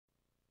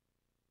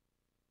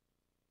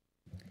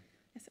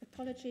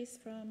Apologies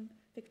from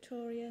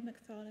Victoria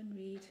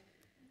McFarlane-Reid,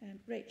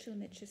 Rachel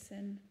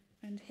Mitchison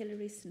and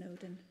Hilary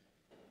Snowden.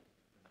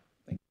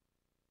 Thank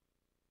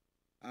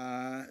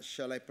you.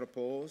 Shall I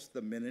propose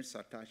the minutes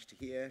attached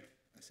here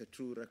as a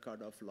true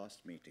record of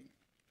last meeting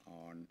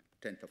on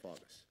 10th of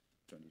August,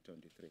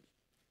 2023?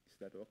 Is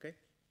that okay?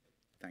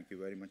 Thank you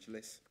very much,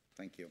 Liz.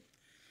 Thank you.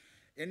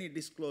 Any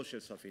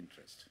disclosures of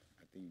interest?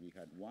 I think we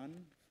had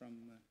one from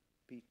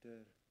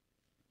Peter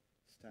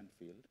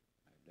Stanfield.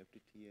 I left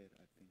it here,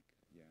 I think,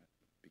 yeah,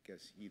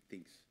 because he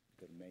thinks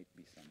there may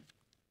be some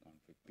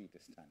conflict. Peter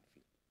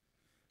Stanfield.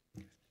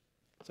 Yes.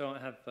 So I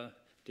have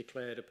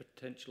declared a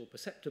potential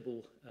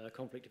perceptible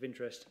conflict of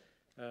interest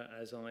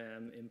as I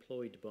am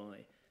employed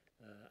by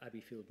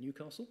Abbeyfield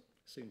Newcastle,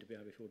 soon to be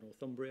Abbeyfield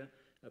Northumbria,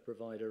 a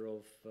provider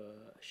of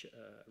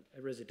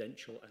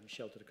residential and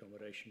sheltered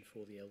accommodation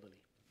for the elderly.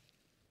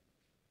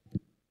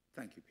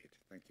 Thank you, Peter.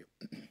 Thank you.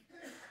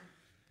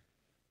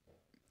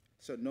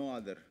 So no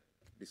other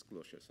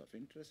disclosures of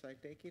interest, I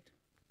take it?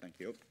 Thank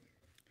you.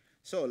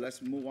 So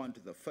let's move on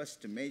to the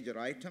first major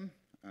item,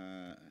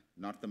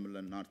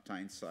 Northumberland North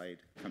Tyneside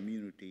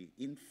Community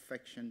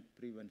Infection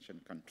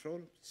Prevention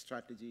Control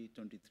Strategy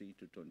 23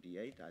 to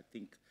 28. I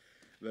think,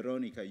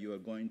 Veronica, you are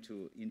going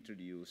to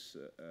introduce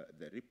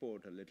the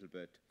report a little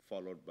bit,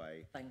 followed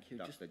by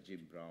Dr.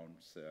 Jim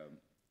Brown's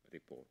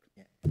report.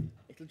 Yeah.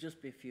 It'll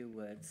just be a few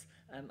words.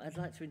 I'd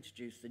like to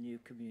introduce the new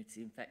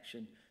Community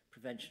Infection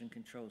Prevention and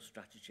Control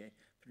Strategy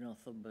for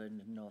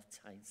Northumberland and North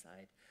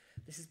Tyneside.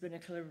 This has been a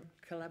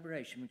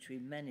collaboration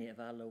between many of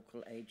our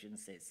local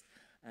agencies,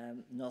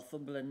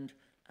 Northumberland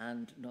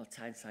and North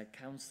Tyneside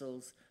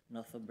Councils,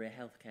 Northumbria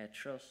Healthcare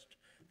Trust,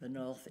 the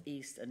North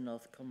East and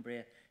North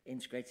Cumbria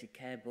Integrated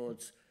Care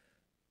Boards,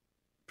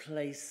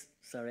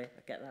 sorry,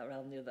 I get that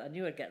around the other, I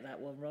knew I'd get that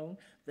one wrong,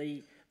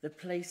 the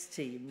place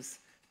teams,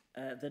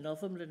 the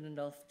Northumberland and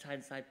North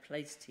Tyneside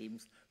place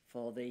teams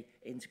for the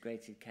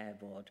Integrated Care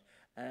Board,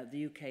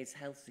 the UK's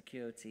Health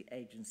Security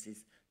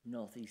Agency's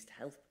North East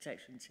Health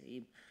Protection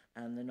Team,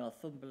 and the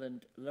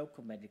Northumberland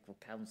Local Medical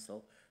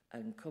Council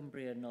and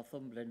Cumbria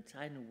Northumberland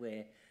Tyne and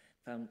Wear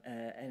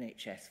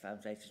NHS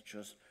Foundation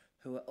Trust,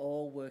 who are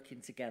all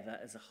working together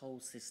as a whole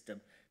system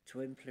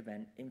to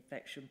implement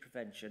infection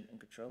prevention and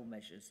control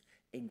measures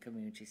in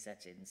community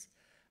settings.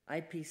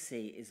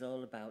 IPC is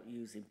all about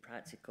using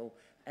practical,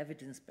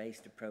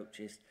 evidence-based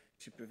approaches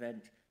to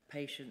prevent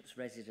patients,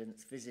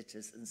 residents,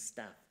 visitors and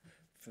staff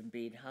from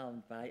being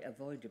harmed by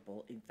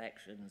avoidable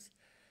infections.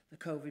 The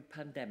COVID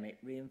pandemic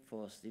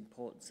reinforced the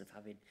importance of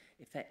having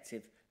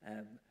effective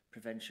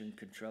prevention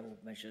control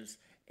measures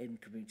in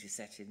community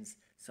settings.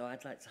 So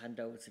I'd like to hand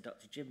over to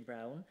Dr. Jim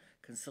Brown,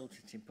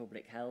 Consultant in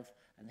Public Health,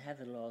 and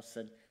Heather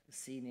Lawson, the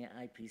Senior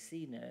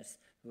IPC Nurse,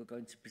 who are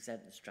going to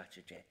present the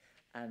strategy.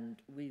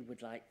 And we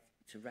would like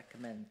to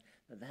recommend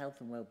that the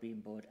Health and Wellbeing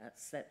Board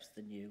accepts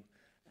the new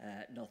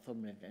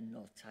Northumberland and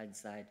North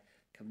Tyneside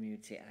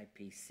Community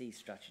IPC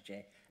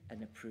strategy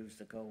and approves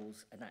the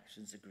goals and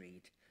actions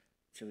agreed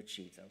to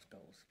achieve those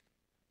goals.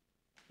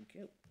 Thank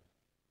you.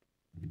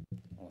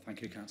 Well,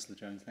 thank you, Councillor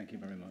Jones. Thank you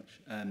very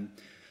much.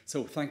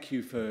 So thank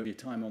you for your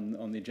time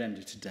on the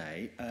agenda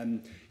today.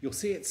 You'll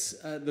see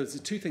there's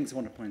two things I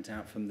want to point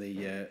out from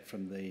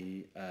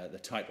the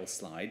title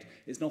slide.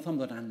 It's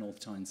Northumberland and North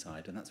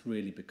Tyneside, and that's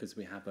really because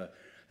we have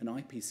an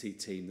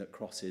IPC team that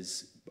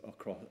crosses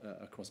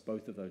across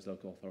both of those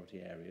local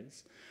authority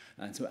areas.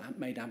 And so it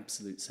made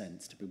absolute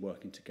sense to be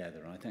working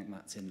together. And I think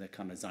that's in the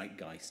kind of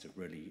zeitgeist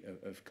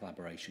of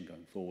collaboration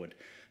going forward.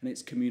 And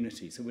it's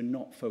community. So we're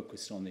not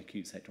focused on the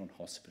acute sector, on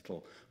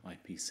hospital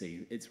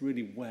IPC. It's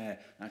really where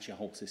actually a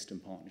whole system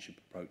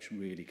partnership approach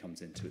really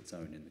comes into its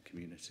own in the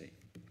community.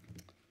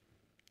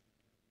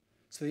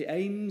 So the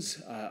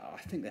aims, I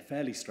think they're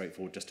fairly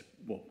straightforward, just to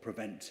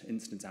prevent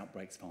incidents,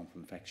 outbreaks of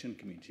harmful infection in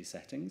community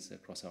settings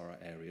across our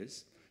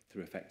areas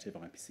through effective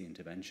IPC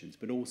interventions,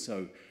 but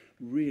also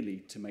really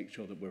to make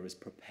sure that we're as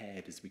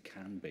prepared as we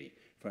can be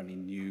for any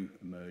new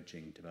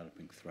emerging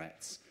developing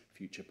threats,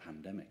 future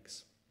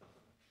pandemics.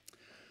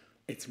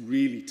 It's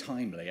really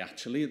timely,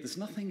 actually. There's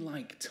nothing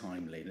like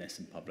timeliness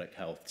in public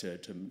health to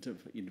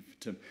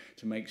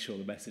make sure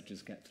the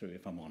messages get through,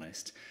 if I'm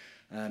honest.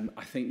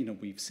 I think,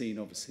 we've seen,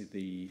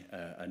 obviously,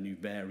 a new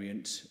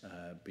variant,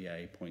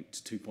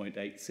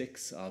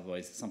 BA.2.86,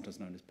 otherwise sometimes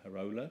known as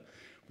Parola.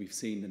 We've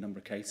seen a number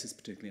of cases,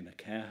 particularly in a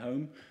care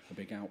home, a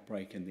big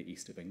outbreak in the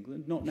east of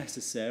England. Not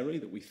necessarily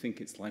that we think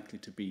it's likely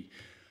to be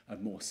a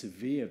more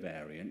severe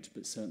variant,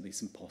 but certainly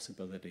some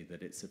possibility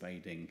that it's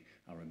evading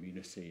our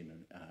immunity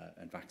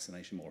and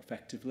vaccination more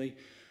effectively.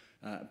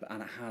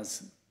 And it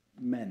has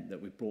meant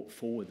that we've brought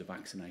forward the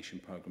vaccination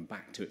programme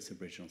back to its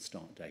original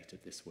start date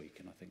of this week,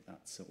 and I think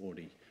that's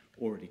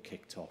already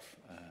kicked off.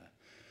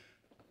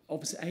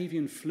 Obviously,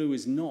 avian flu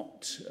is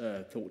not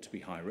thought to be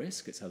high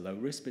risk. It's a low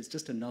risk, but it's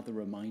just another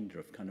reminder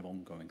of kind of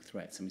ongoing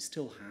threats. And we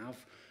still have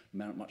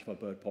much of our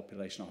bird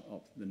population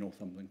of the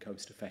Northumberland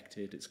coast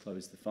affected. It's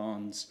closed the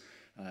farms.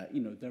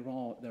 There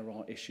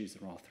are issues,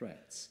 there are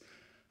threats.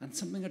 And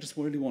something I just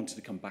really wanted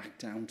to come back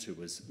down to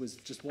was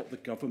just what the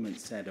government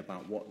said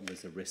about what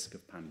was a risk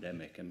of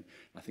pandemic. And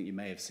I think you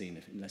may have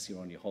seen, unless you're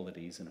on your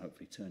holidays and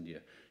hopefully turned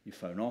your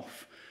phone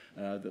off,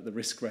 that the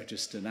risk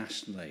register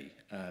nationally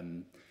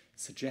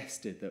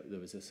suggested that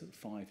there was a sort of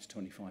 5 to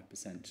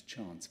 25%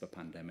 chance of a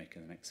pandemic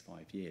in the next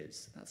 5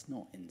 years. That's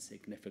not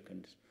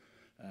insignificant.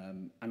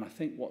 And I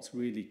think what's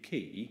really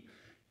key,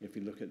 if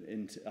you look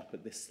up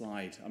at this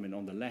slide, I mean,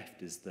 on the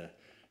left is the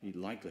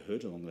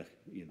likelihood along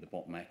the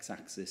bottom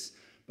x-axis,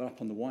 but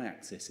up on the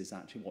y-axis is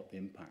actually what the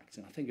impact.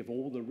 And I think of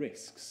all the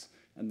risks,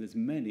 and there's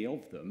many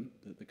of them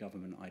that the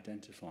government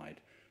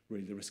identified,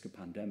 really the risk of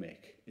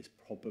pandemic is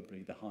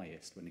probably the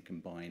highest when you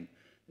combine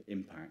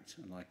impact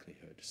and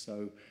likelihood.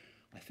 So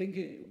I think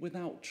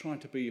without trying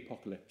to be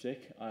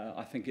apocalyptic,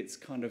 I think it's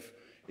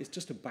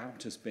just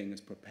about us being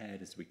as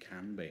prepared as we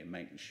can be and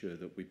making sure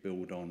that we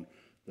build on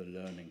the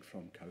learning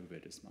from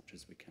COVID as much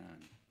as we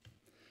can.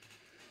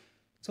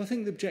 So I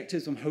think the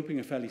objectives I'm hoping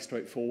are fairly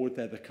straightforward.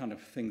 They're the kind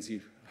of things you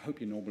hope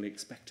you normally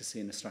expect to see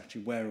in a strategy.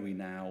 Where are we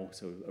now?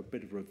 So a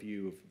bit of a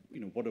review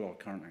of, what are our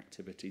current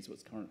activities,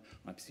 what's current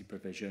IPC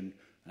provision,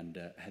 and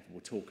Heather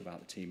will talk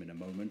about the team in a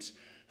moment.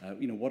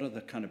 What are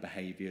the kind of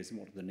behaviours and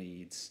what are the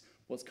needs?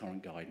 What's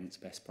current guidance,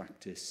 best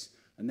practice?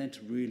 And then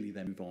to really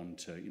then move on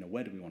to,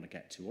 where do we want to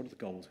get to? What are the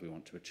goals we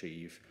want to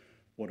achieve?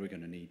 What are we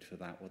going to need for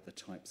that? What are the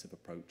types of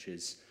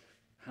approaches?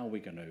 How are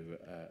we going to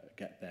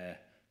get there?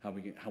 How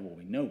will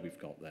we know we've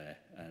got there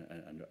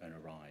and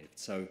arrived?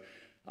 So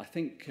I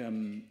think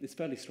it's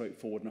fairly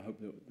straightforward, and I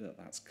hope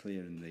that's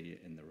clear in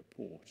the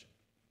report.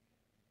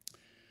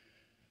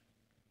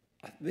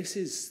 This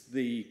is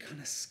the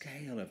kind of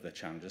scale of the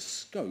challenge, the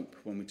scope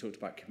when we talked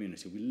about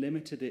community. We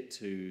limited it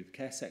to the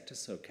care sector,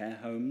 so care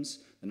homes,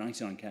 the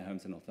 99 care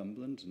homes in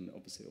Northumberland, and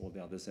obviously all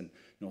the others in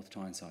North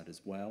Tyneside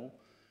as well.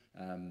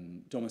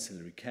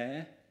 Domiciliary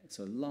care,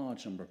 so a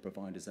large number of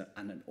providers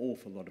and an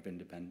awful lot of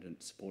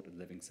independent supported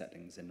living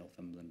settings in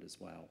Northumberland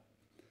as well.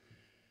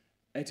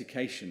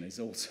 Education is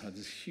also,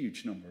 there's a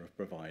huge number of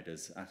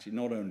providers, actually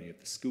not only of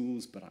the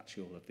schools, but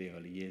actually all of the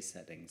early years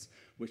settings,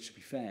 which to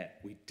be fair,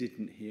 we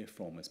didn't hear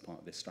from as part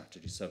of this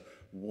strategy. So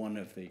one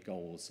of the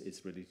goals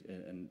is really,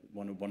 and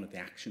one of the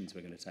actions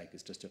we're going to take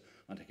is just to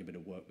undertake a bit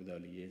of work with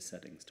early years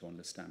settings to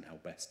understand how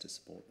best to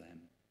support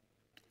them.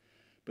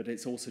 But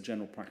it's also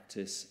general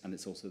practice, and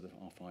it's also the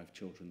R5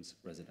 children's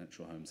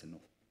residential homes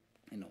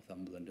in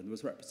Northumberland, and there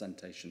was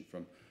representation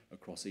from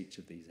across each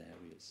of these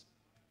areas.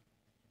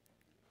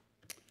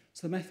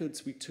 So the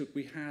methods we took,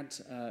 we had,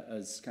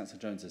 as Councillor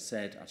Jones has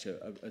said, actually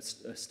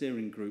a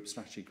steering group,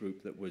 strategy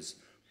group that was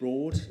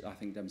broad, I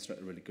think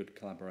demonstrated really good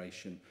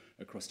collaboration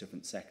across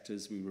different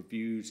sectors. We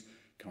reviewed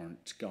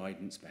current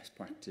guidance, best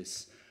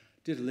practice,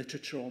 did a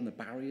literature on the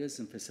barriers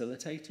and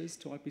facilitators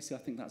to IPC. I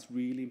think that's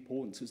really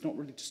important. So it's not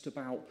really just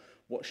about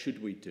what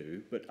should we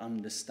do, but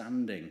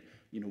understanding,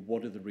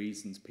 what are the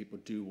reasons people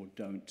do or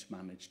don't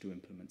manage to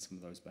implement some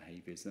of those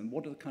behaviours, and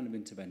what are the kind of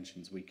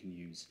interventions we can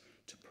use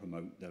to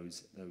promote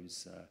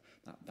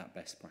that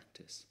best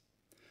practice.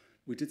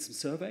 We did some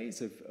surveys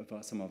of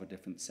some of our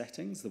different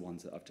settings, the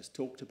ones that I've just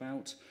talked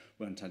about.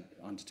 We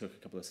undertook a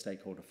couple of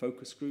stakeholder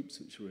focus groups,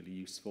 which were really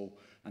useful,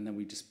 and then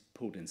we just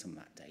pulled in some of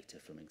that data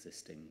from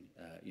existing,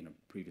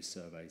 previous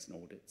surveys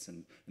and audits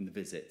and the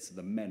visits,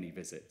 the many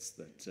visits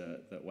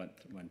that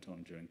went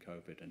on during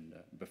COVID and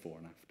before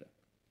and after.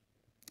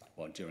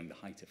 Well, during the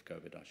height of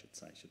COVID, I should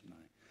say, shouldn't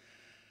I?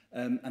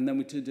 And then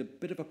we did a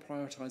bit of a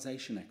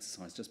prioritisation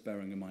exercise, just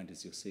bearing in mind,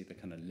 as you'll see, the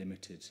kind of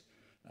limited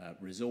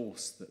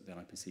resource that the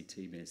IPC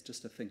team is,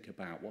 just to think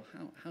about, well,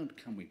 how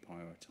can we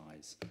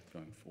prioritise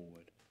going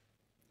forward?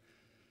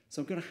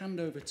 So I'm going to hand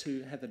over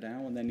to Heather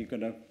now, and then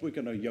we're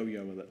going to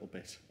yo-yo a little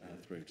bit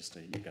through, just so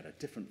you get a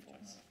different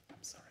voice. I'm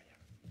sorry.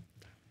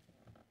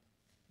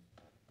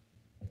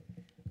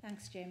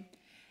 Thanks, Jim.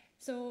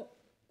 So,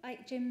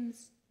 like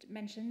Jim's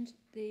mentioned,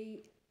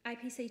 the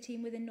IPC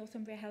team within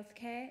Northumbria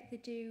Healthcare, they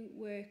do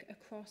work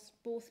across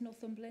both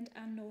Northumberland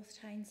and North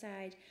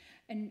Tyneside.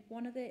 And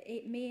one of the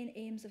main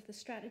aims of the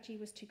strategy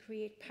was to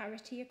create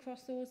parity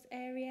across those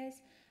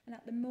areas. And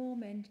at the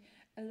moment,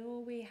 although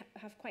we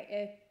have quite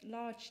a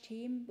large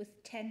team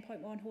with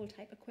 10.1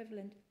 whole-time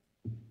equivalent,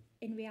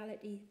 in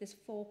reality, there's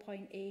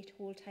 4.8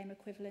 whole-time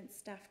equivalent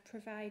staff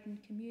providing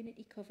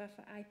community cover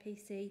for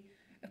IPC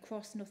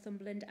across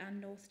Northumberland and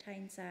North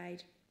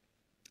Tyneside,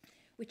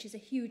 which is a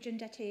huge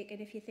undertaking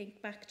if you think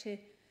back to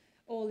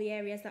all the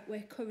areas that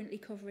we're currently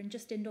covering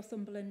just in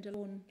Northumberland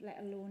alone, let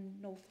alone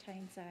North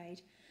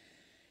Tyneside.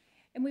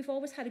 And we've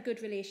always had a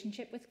good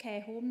relationship with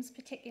care homes,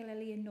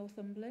 particularly in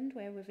Northumberland,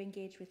 where we've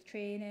engaged with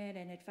training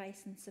and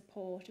advice and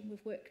support, and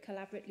we've worked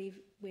collaboratively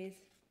with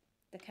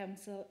the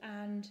council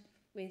and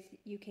with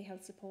UK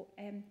Health Support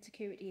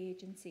Security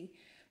Agency.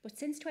 But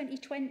since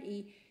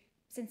 2020,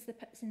 since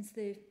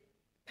the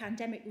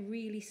pandemic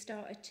really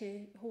started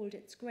to hold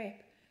its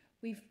grip,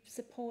 we've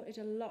supported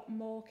a lot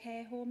more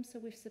care homes. So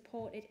we've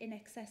supported in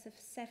excess of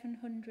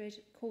 700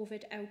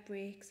 COVID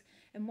outbreaks.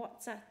 And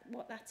what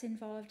that's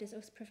involved is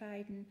us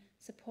providing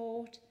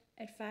support,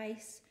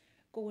 advice,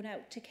 going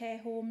out to care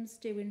homes,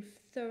 doing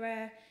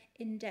thorough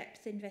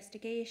in-depth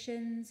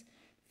investigations,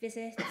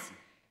 visits,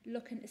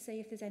 looking to see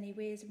if there's any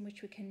ways in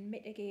which we can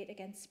mitigate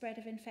against spread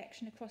of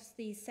infection across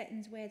these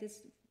settings where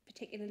there's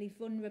particularly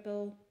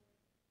vulnerable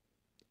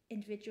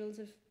individuals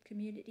of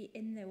community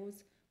in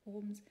those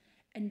homes,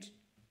 and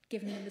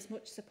giving them as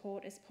much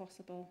support as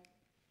possible.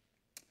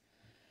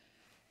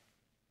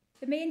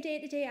 The main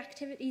day-to-day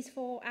activities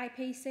for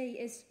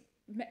IPC is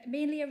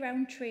mainly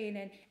around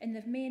training, and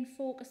the main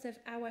focus of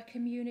our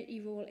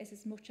community role is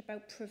as much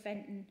about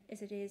preventing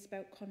as it is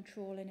about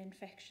controlling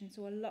infection.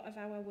 So a lot of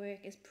our work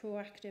is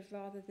proactive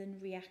rather than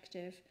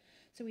reactive.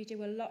 So we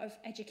do a lot of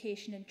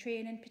education and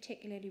training,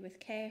 particularly with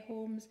care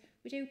homes.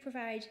 We do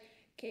provide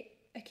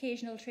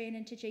occasional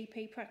training to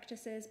GP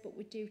practices, but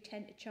we do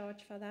tend to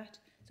charge for that.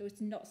 So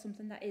it's not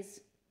something that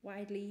is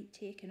widely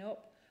taken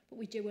up, but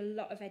we do a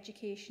lot of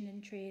education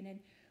and training.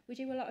 We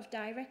do a lot of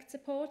direct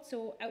support,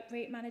 so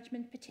outbreak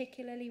management,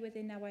 particularly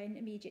within our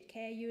intermediate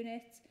care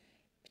units.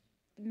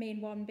 The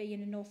main one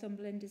being in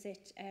Northumberland is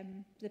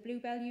the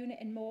Bluebell unit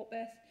in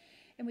Morpeth.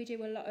 And we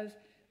do a lot of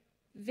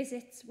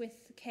visits with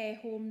care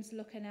homes,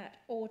 looking at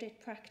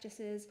audit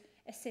practices,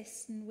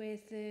 assisting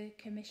with the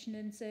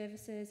commissioning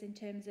services in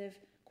terms of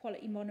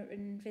quality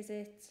monitoring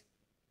visits,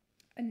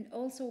 and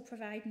also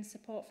providing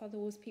support for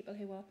those people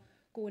who are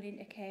going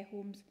into care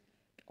homes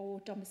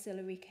or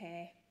domiciliary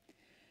care.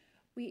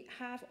 We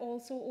have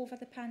also, over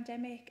the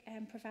pandemic,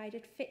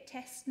 provided fit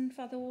testing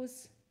for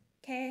those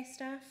care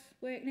staff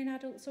working in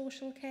adult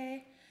social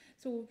care.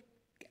 So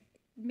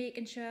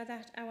making sure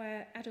that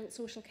our adult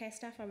social care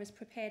staff are as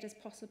prepared as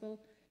possible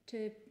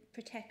to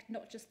protect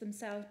not just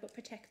themselves, but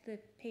protect the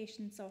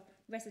patients or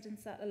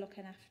residents that they're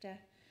looking after.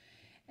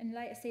 And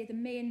like I say, the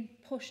main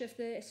push of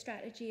the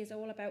strategy is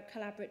all about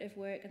collaborative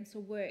work, and so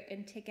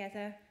working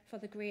together for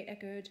the greater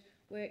good,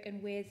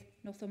 working with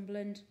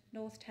Northumberland,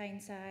 North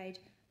Tyneside,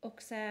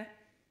 UCSA,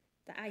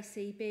 the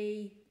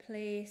ICB,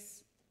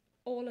 PLACE,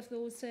 all of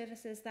those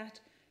services that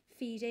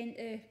feed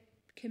into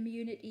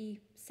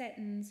community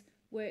settings,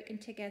 working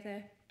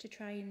together to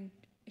try and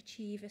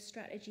achieve a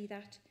strategy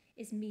that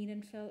is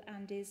meaningful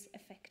and is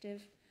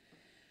effective.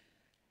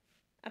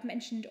 I've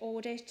mentioned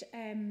audit.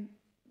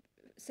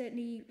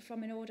 Certainly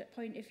from an audit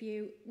point of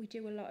view, we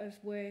do a lot of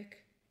work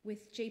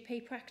with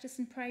GP practice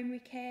and primary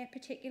care,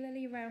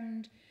 particularly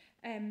around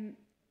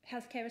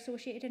healthcare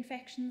associated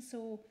infections.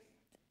 So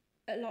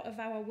a lot of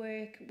our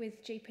work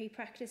with GP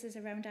practice is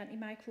around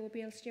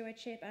antimicrobial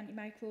stewardship,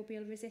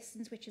 antimicrobial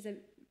resistance, which is a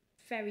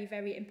very,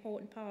 very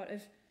important part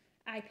of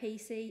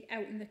IPC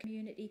out in the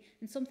community,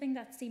 and something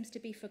that seems to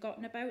be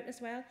forgotten about as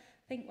well.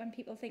 I think when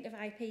people think of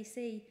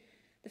IPC,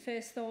 the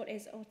first thought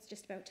is, oh, it's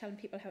just about telling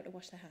people how to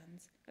wash their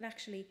hands. But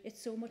actually,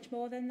 it's so much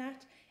more than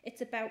that. It's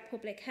about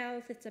public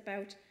health. It's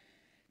about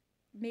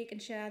making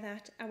sure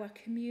that our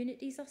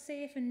communities are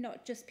safe and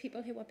not just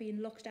people who are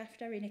being looked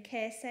after in a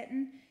care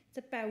setting. It's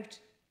about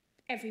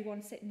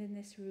everyone sitting in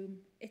this room.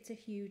 It's a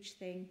huge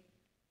thing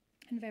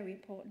and very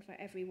important for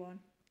everyone.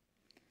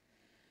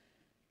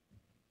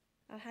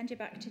 I'll hand you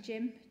back to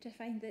Jim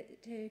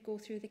to go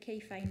through the key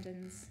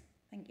findings.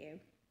 Thank you.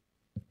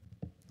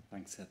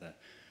 Thanks, Heather.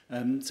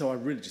 So I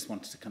really just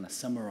wanted to kind of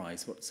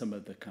summarise what some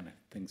of the kind of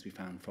things we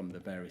found from the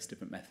various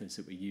different methods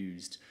that we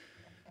used.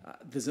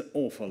 There's an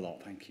awful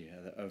lot, thank you,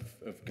 of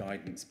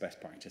guidance,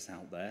 best practice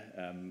out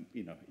there.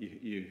 You know,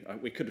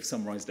 we could have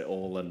summarised it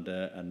all,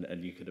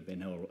 and you could have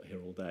been here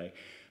all day.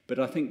 But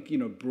I think, you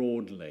know,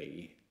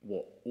 broadly,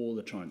 what all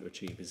they're trying to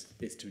achieve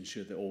is to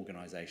ensure that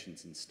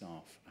organisations and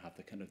staff have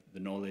the kind of the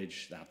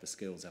knowledge, they have the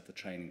skills, they have the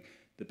training,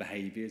 the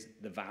behaviours,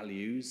 the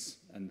values,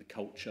 and the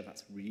culture.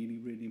 That's really,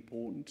 really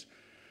important.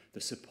 The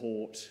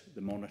support,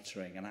 the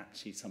monitoring, and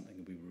actually something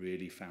that we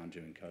really found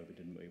during COVID,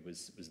 didn't we,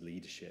 was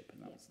leadership,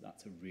 and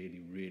that's a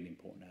really, really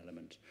important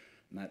element.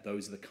 And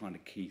those are the kind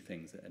of key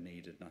things that are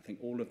needed. And I think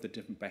all of the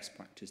different best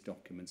practice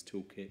documents,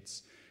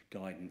 toolkits,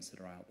 guidance that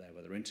are out there,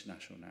 whether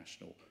international or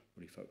national,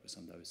 really focus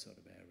on those sort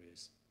of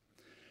areas.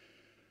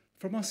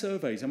 From our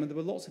surveys, I mean, there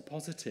were lots of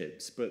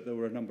positives, but there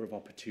were a number of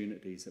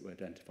opportunities that were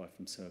identified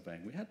from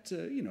surveying. We had,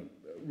 you know,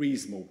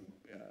 reasonable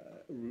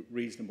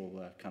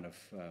kind of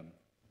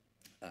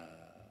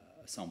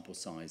sample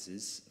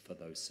sizes for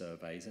those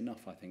surveys,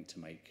 enough, I think, to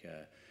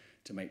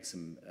make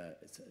some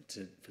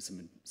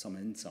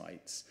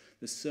insights.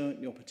 There's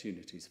certainly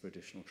opportunities for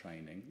additional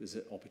training. There's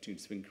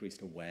opportunities for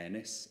increased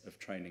awareness of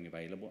training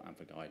available and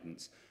for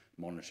guidance,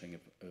 monitoring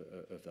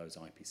of those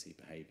IPC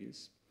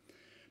behaviours.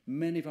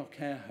 Many of our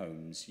care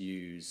homes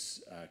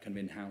use kind of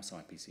in-house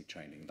IPC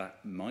training.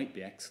 That might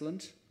be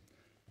excellent,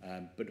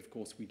 but of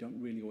course we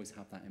don't really always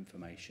have that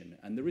information.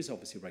 And there is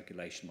obviously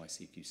regulation by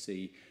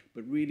CQC,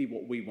 but really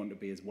what we want to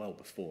be as well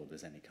before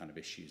there's any kind of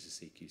issues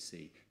with CQC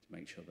to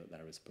make sure that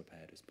they're as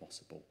prepared as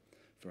possible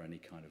for any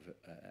kind of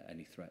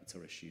any threats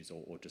or issues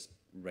or just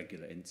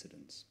regular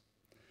incidents.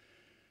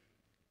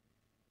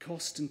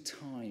 Cost and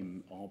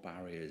time are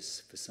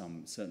barriers for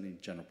some, certainly in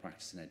general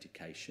practice and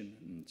education,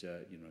 and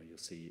you know, you'll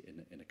see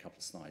in a couple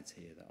of slides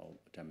here that I'll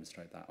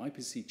demonstrate that.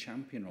 IPC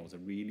champion roles are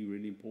really,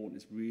 really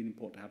important. It's really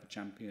important to have a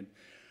champion,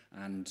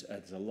 and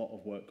there's a lot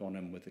of work gone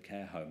on with the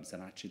care homes,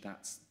 and actually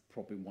that's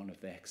probably one of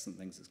the excellent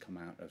things that's come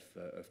out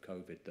of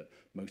COVID, that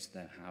most of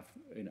them have,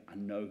 you know,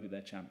 and know who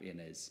their champion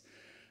is.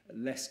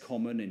 Less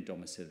common in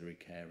domiciliary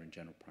care and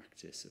general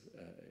practice,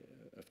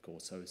 of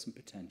course, so there's some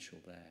potential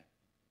there.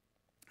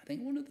 I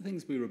think one of the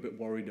things we were a bit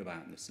worried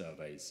about in the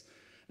surveys,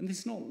 and this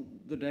is not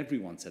that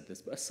everyone said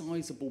this, but a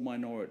sizable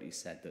minority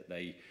said that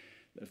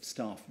of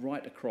staff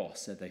right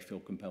across said they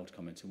feel compelled to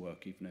come into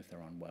work even if they're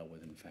unwell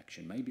with an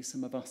infection. Maybe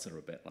some of us are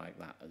a bit like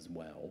that as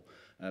well,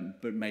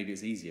 but maybe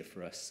it's easier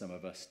for us, some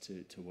of us,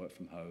 to work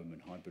from home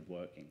and hybrid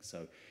working,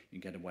 so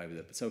you can get away with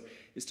it. But so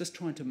it's just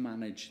trying to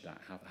manage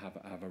that,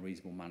 have a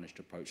reasonable managed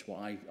approach. Well,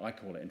 I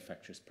call it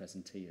infectious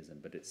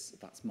presenteeism, but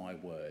that's my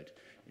word.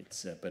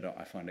 But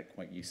I find it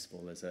quite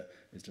useful as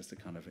just a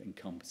kind of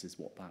encompasses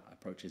what that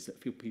approach is, that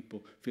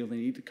people feel they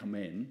need to come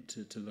in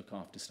to look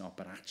after staff,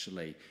 but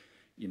actually,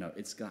 you know,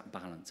 it's that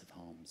balance of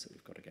harms that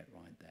we've got to get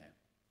right there.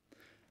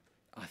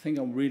 I think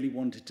I really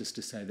wanted just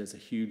to say there's a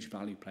huge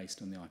value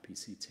placed on the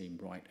IPC team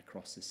right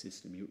across the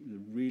system. You're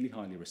really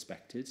highly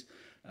respected.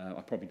 I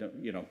probably don't,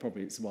 you know,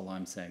 probably it's while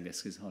I'm saying this,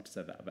 because it's hard to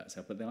say that about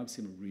myself, but the IPC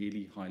team are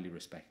really highly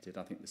respected.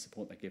 I think the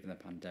support they give in the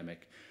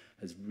pandemic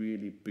has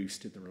really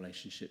boosted the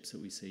relationships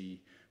that we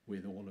see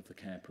with all of the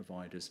care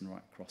providers and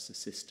right across the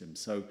system.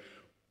 So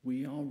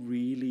we are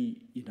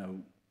really, you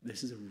know,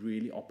 this is a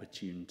really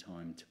opportune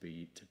time to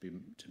be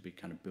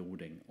kind of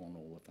building on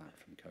all of that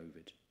from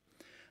COVID.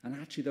 And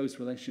actually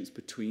those relationships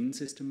between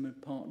system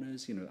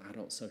partners, you know,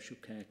 adult social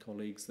care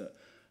colleagues, that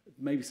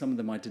maybe some of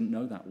them I didn't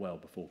know that well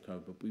before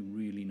COVID, but we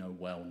really know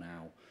well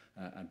now.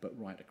 But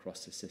right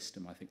across the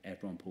system, I think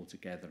everyone pulled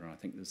together, and I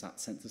think there's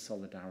that sense of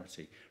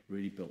solidarity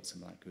really built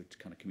some of that good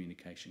kind of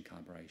communication,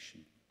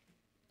 collaboration.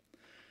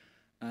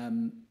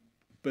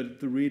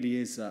 But there really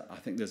is, I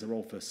think there's a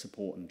role for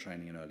support and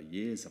training in early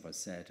years, as I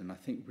said, and I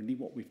think really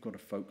what we've got to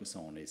focus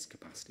on is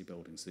capacity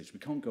building solutions. We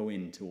can't go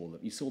into all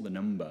of, you saw the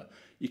number,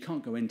 you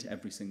can't go into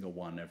every single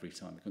one every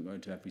time, you can't go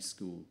into every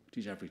school,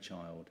 teach every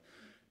child.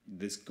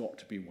 There's got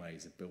to be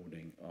ways of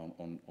building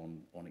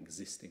on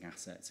existing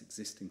assets,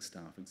 existing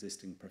staff,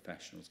 existing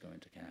professionals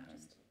going to care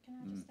homes. Can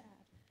I just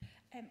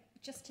add?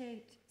 Just to,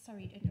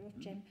 sorry to interrupt,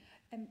 Jim,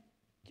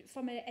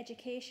 from an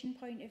education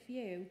point of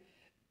view,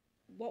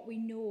 what we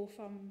know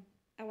from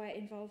our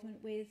involvement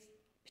with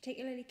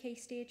particularly Key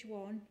Stage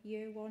 1,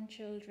 Year 1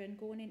 children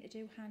going in to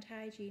do hand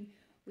hygiene,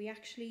 we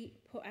actually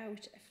put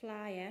out a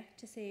flyer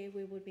to say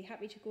we would be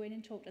happy to go in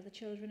and talk to the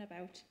children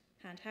about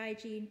hand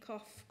hygiene,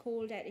 cough,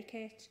 cold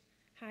etiquette,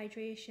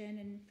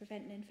 hydration and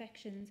preventing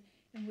infections,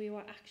 and we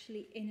were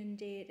actually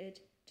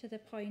inundated to the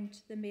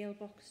point the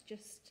mailbox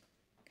just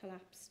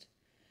collapsed.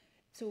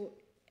 So,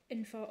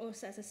 and for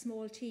us as a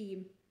small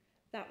team,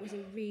 that was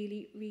a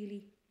really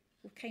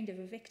we're kind of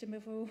a victim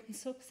of our own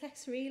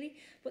success, really.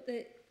 But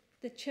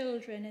the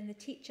children and the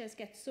teachers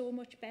get so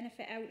much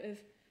benefit out of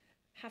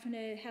having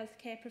a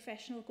healthcare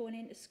professional going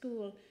into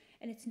school,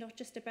 and it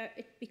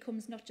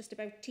becomes not just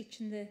about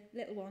teaching the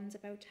little ones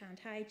about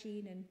hand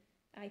hygiene and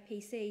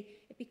IPC.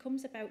 It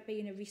becomes about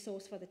being a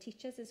resource for the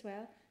teachers as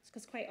well,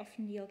 because quite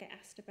often you'll get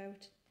asked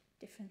about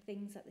different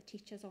things that the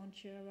teachers aren't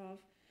sure of.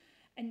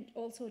 And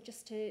also,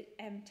 just to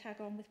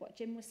tag on with what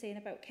Jim was saying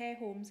about care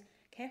homes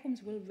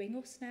will ring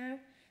us now.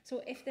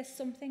 So if there's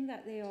something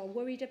that they are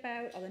worried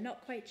about, or they're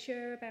not quite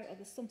sure about, or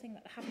there's something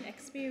that they haven't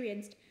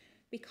experienced,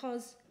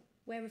 because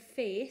we're a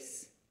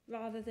face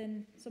rather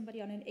than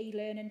somebody on an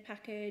e-learning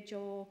package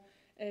or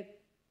a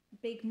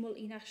big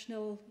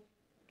multinational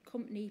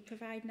company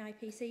providing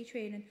IPC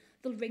training,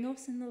 they'll ring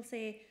us and they'll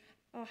say,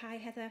 oh, hi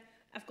Heather,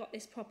 I've got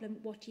this problem,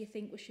 what do you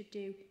think we should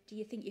do? Do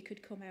you think you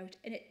could come out?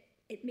 And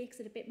it makes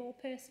it a bit more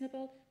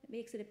personable, it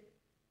makes it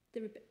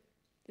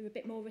they're a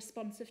bit more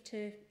responsive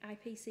to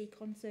IPC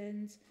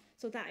concerns.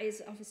 So that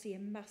is obviously a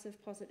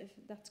massive positive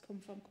that's come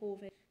from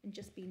COVID and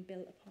just being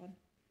built upon.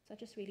 So I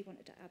just really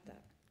wanted to add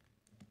that.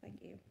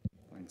 Thank you.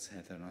 Thanks,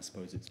 Heather. And I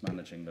suppose it's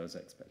managing those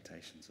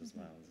expectations as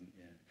well, isn't it?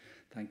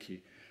 Yeah. Thank you.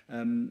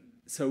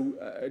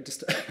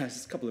 Just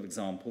a couple of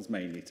examples,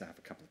 mainly to have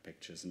a couple of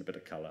pictures and a bit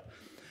of colour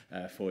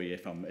for you,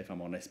 if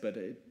I'm honest. But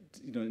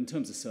you know, in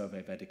terms of survey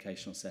of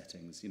educational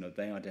settings, you know,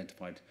 they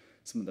identified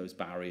some of those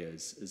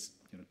barriers as,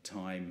 you know,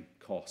 time,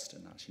 cost,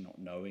 and actually not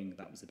knowing.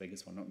 That was the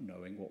biggest one, not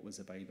knowing what was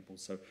available.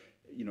 So,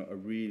 you know, a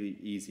really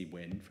easy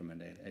win from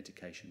an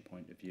education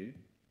point of view.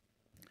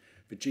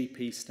 For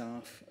GP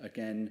staff,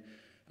 again,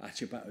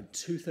 actually about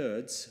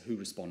 2/3 who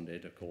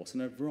responded, of course,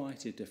 in a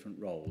variety of different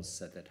roles,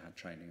 said they'd had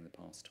training in the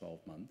past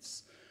 12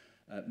 months.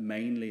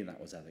 Mainly that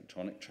was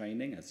electronic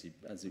training, as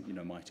you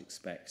know, might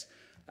expect.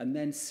 And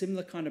then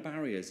similar kind of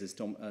barriers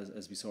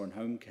as we saw in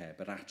home care,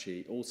 but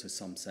actually also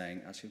some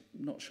saying, actually,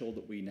 not sure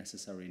that we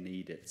necessarily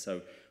need it.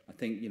 So I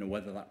think, you know,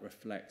 whether that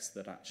reflects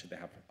that actually they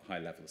have a high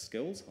level of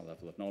skills, high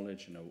level of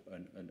knowledge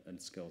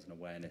and skills and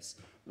awareness,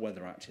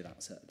 whether actually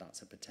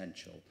that's a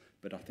potential.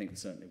 But I think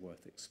it's certainly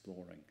worth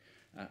exploring.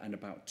 And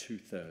about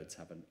 2/3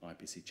 have an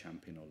IPC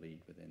champion or lead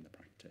within the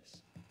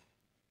practice.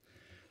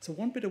 So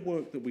one bit of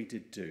work that we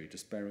did do,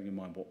 just bearing in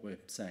mind what we're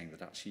saying,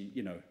 that actually,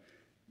 you know,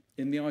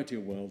 in the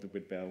ideal world,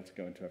 we'd be able to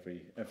go into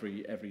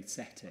every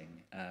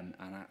setting, and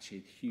actually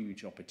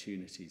huge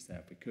opportunities there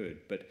if we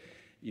could. But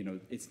you know,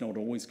 it's not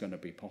always going to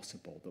be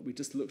possible. But we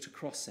just looked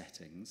across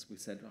settings. We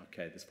said,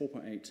 okay, there's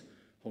 4.8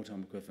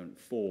 whole-time equivalent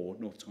for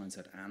North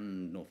Tyneside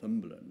and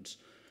Northumberland.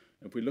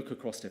 If we look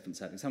across different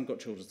settings, I haven't got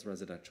children's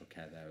residential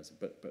care there,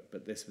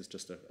 but this was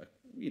just a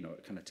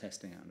kind of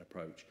testing out an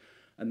approach.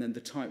 And then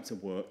the types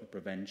of work, the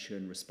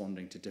prevention,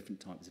 responding to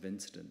different types of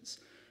incidents.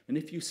 And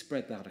if you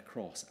spread that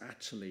across,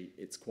 actually,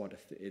 it's quite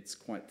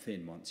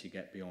thin once you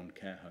get beyond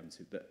care homes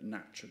that are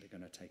naturally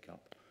going to take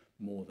up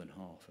more than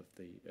half of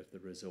the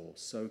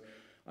resource. So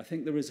I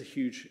think there is a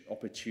huge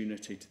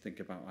opportunity to think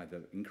about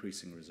either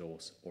increasing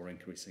resource or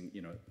increasing,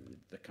 you know,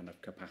 the kind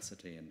of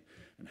capacity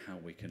and how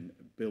we can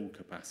build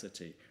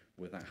capacity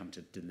without having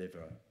to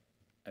deliver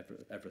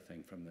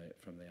everything from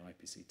the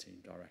IPC team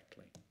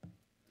directly.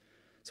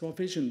 So our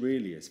vision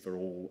really is for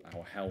all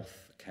our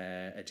health,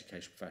 care,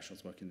 education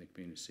professionals working in the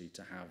community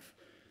to have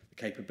the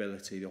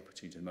capability, the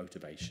opportunity, the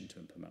motivation to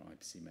implement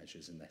IPC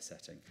measures in their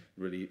setting,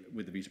 really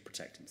with the view to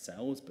protect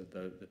themselves, but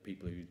the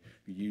people who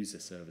use the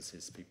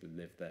services, people who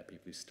live there,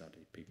 people who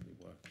study, people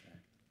who work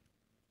there.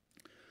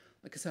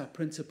 Like I say, our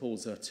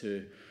principles are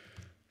to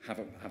have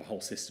a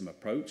whole system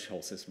approach.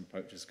 Whole system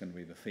approach is going to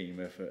be the theme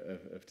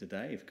of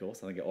today, of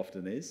course. I think it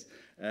often is.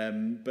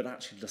 But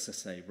actually, just to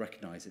say,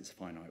 recognise it's a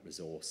finite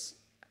resource,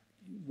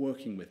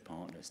 working with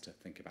partners to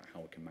think about how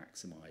we can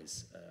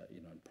maximise,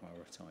 and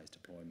prioritise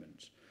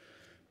deployment.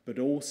 But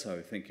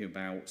also thinking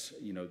about,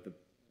 the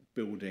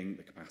building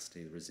the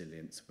capacity, the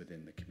resilience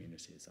within the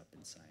community, as I've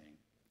been saying.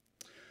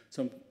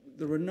 So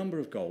there were a number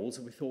of goals,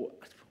 and we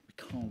thought, we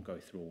can't go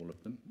through all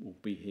of them. We'll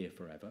be here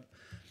forever.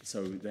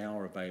 So they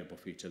are available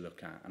for you to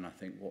look at. And I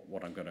think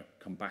what I'm going to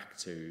come back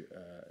to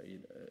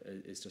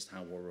is just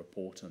how we'll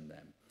report on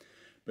them.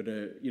 But,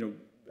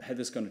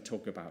 Heather's going to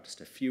talk about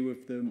just a few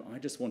of them. I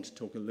just want to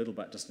talk a little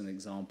bit, just an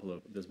example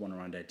of, there's one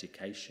around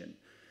education.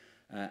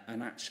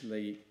 And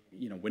actually,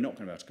 we're not going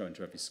to be able to go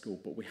into every school,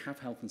 but we have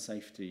health and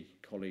safety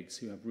colleagues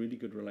who have really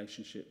good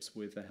relationships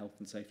with the health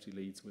and safety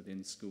leads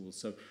within schools.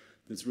 So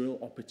there's real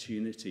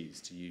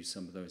opportunities to use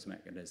some of those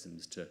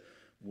mechanisms to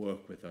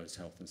work with those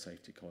health and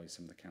safety colleagues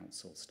from the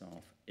council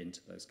staff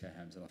into those care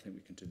homes, and I think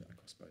we can do that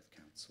across both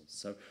councils.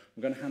 So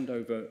we're going to hand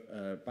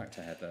over back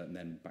to Heather and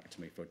then back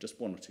to me for just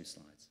one or two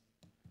slides.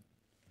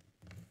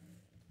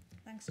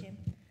 Thanks, Jim.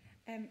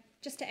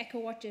 Just to echo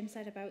what Jim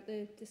said about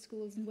the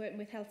schools and working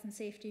with health and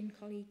safety and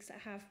colleagues, I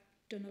have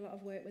done a lot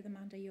of work with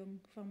Amanda Young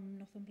from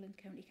Northumberland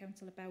County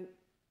Council about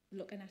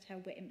looking at how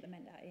we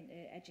implement that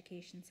into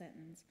education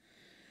settings.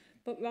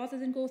 But rather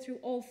than go through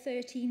all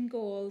 13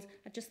 goals,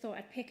 I just thought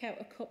I'd pick out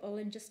a couple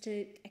and just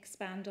to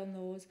expand on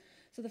those.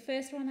 So the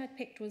first one I'd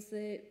picked was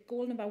the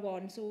goal number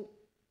 1. So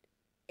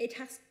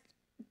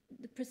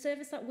the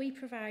service that we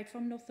provide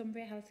from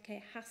Northumbria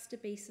Healthcare has to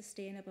be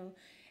sustainable.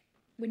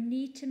 We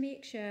need to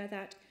make sure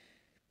that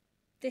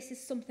this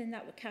is something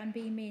that can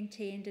be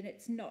maintained and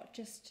it's not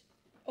just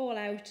all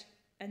out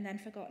and then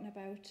forgotten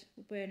about,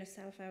 burn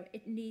itself out.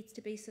 It needs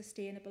to be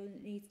sustainable and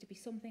it needs to be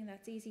something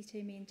that's easy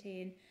to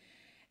maintain.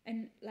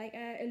 And like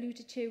I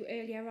alluded to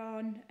earlier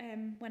on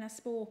when I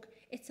spoke,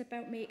 it's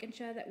about making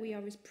sure that we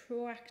are as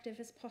proactive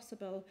as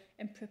possible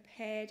and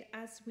prepared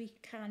as we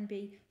can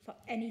be for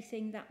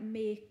anything that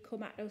may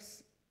come at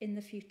us in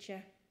the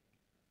future.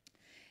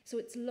 So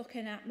it's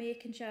looking at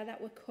making sure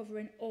that we're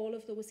covering all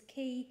of those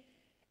key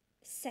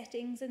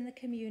settings in the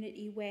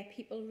community where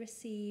people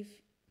receive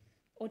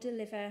or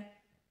deliver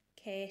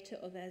care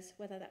to others,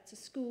 whether that's a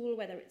school,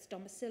 whether it's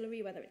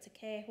domiciliary, whether it's a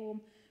care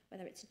home,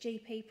 whether it's a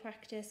GP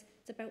practice.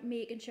 It's about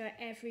making sure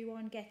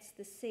everyone gets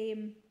the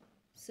same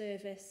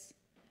service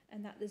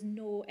and that there's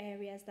no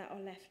areas that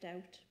are left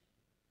out.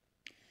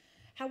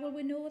 How will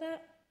we know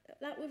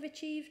that we've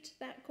achieved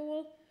that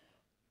goal?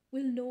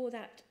 We'll know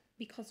that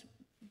because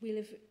we'll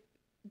have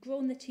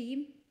grown the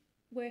team,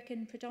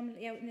 working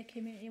predominantly out in the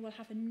community. We'll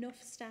have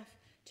enough staff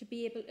to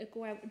be able to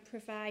go out and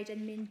provide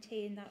and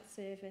maintain that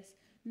service.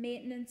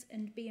 Maintenance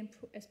and being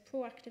as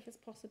proactive as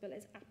possible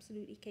is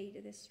absolutely key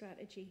to this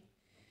strategy.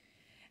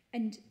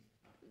 And,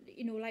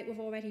 like we've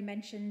already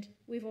mentioned,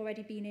 we've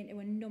already been into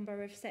a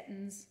number of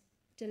settings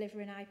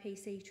delivering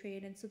IPC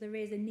training, so there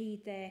is a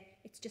need there.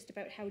 It's just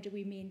about how do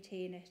we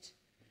maintain it.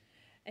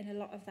 And a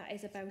lot of that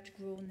is about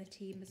growing the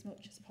team as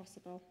much as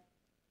possible.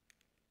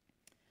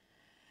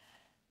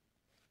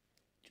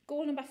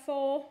 Goal number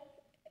 4,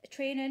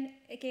 training.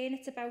 Again,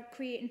 it's about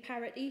creating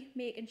parity,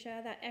 making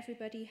sure that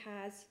everybody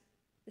has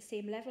the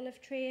same level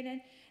of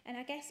training. And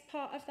I guess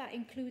part of that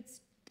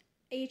includes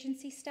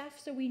agency staff.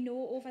 So we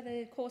know over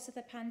the course of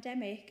the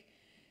pandemic,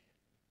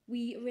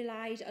 we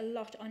relied a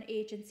lot on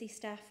agency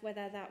staff,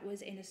 whether that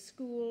was in a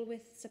school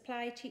with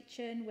supply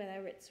teaching,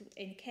 whether it's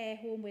in a care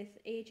home with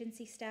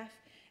agency staff.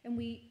 And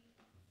we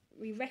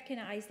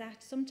recognise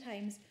that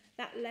sometimes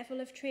that level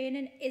of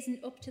training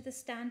isn't up to the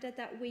standard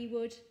that we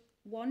would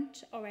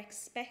want or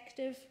expect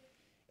of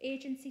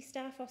agency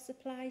staff or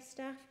supply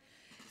staff.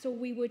 So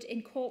we would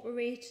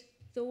incorporate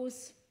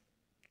those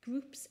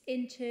groups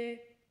into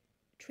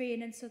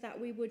training so that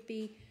we would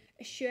be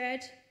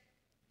assured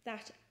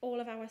that all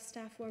of our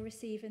staff were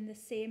receiving the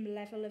same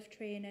level of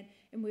training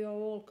and we are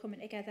all coming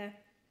together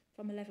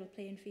from a level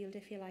playing field,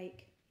 if you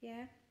like.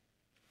 Yeah.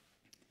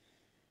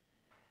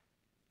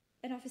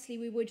 And obviously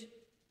we would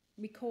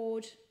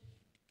record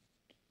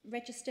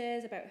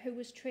registers about who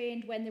was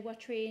trained, when they were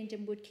trained,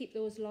 and would keep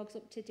those logs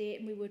up to date,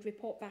 and we would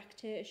report back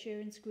to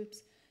assurance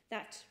groups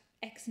that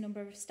X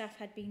number of staff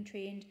had been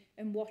trained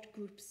and what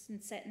groups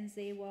and settings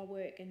they were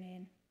working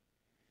in.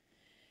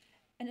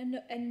 And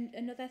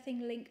another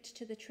thing linked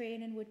to the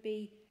training would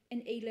be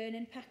an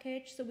e-learning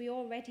package. So we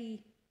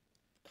already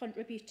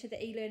contribute to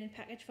the e-learning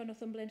package for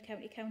Northumberland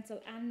County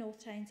Council and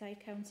North Tyneside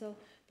Council,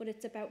 but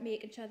it's about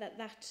making sure that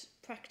that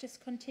practice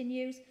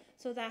continues,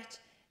 so that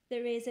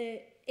there is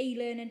a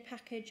e-learning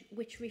package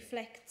which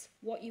reflects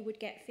what you would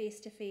get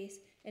face-to-face,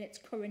 and it's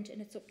current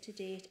and it's up to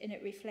date, and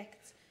it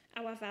reflects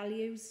our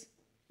values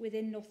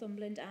within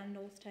Northumberland and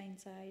North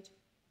Tyneside.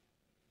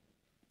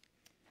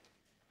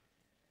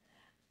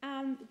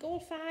 Goal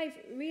 5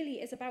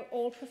 really is about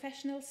all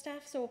professional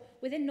staff. So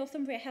within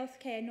Northumbria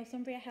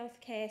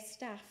Healthcare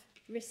staff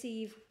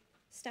receive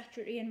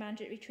statutory and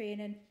mandatory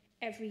training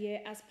every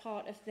year as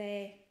part of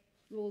their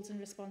roles and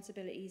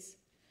responsibilities.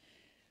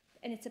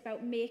 And it's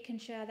about making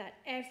sure that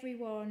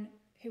everyone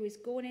who is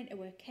going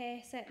into a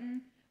care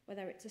setting,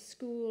 whether it's a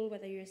school,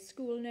 whether you're a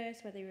school nurse,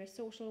 whether you're a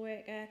social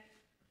worker,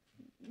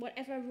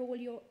 whatever role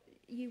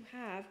you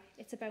have,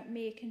 it's about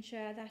making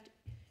sure that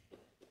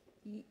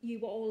you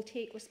all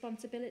take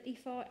responsibility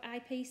for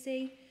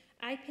IPC.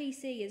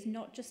 IPC is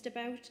not just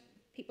about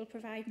people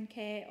providing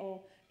care or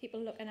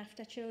people looking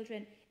after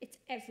children. It's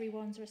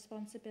everyone's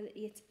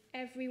responsibility. It's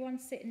everyone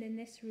sitting in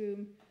this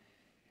room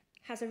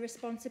has a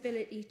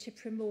responsibility to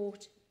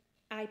promote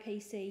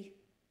IPC.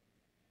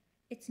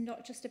 It's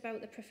not just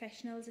about the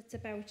professionals, it's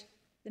about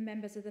the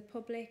members of the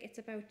public. It's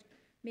about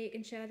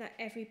making sure that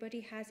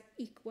everybody has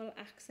equal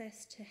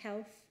access to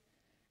health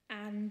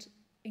and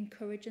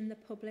encouraging the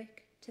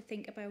public to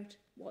think about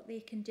what they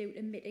can do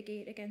to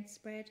mitigate against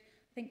spread.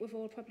 I think we've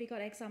all probably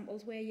got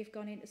examples where you've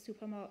gone into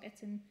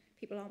supermarkets and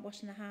people aren't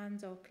washing their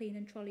hands or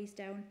cleaning trolleys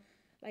down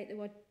like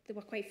they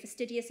were quite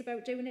fastidious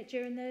about doing it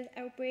during the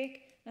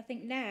outbreak. And I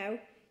think now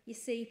you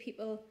see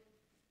people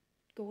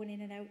going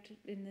in and out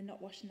and they're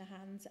not washing their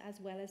hands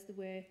as well as they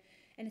were.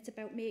 And it's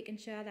about making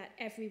sure that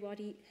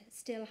everybody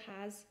still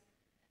has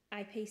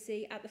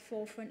IPC at the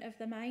forefront of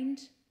their mind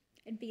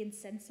and being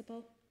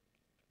sensible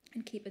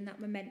and keeping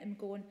that momentum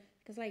going.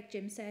 Because like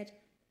Jim said,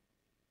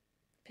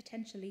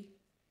 potentially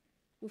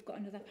we've got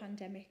another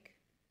pandemic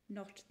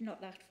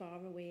not that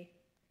far away.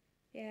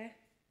 Yeah.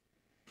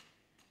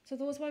 So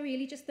those were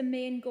really just the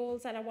main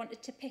goals that I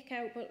wanted to pick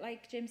out, but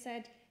like Jim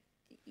said,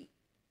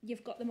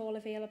 you've got them all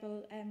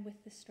available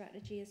with the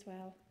strategy as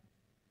well.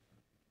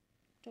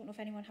 Don't know if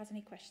anyone has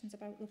any questions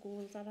about the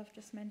goals that I've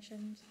just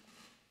mentioned.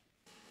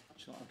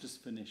 Actually, I'll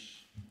just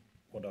finish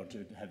what I'll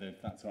do, Heather,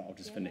 if that's all right. I'll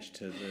just finish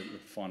to the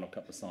final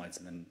couple of slides,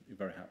 and then you're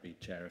very happy,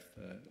 Chair,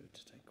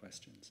 to take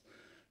questions.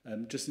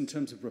 Just in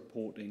terms of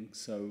reporting,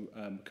 so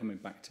coming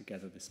back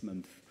together this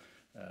month,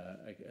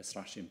 a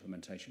strategy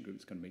implementation group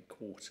is going to meet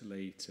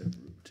quarterly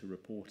to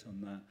report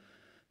on that,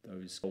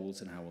 those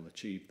goals and how we'll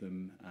achieve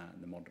them,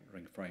 and the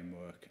monitoring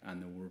framework,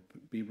 and then we'll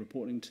be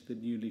reporting to the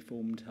newly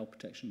formed Health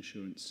Protection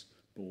Insurance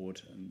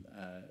Board and,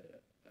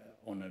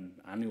 on an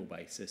annual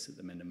basis at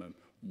the minimum,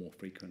 more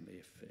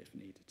frequently if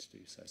needed to do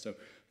so. So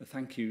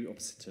thank you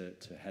obviously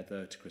to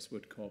Heather, to Chris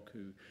Woodcock,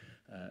 who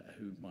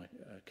my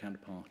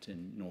counterpart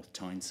in North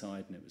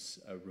Tyneside, and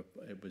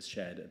it was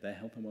shared at their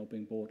Health and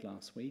Wellbeing Board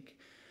last week.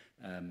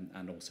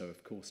 And also,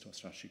 of course, to our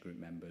strategy group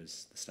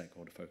members, the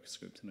stakeholder focus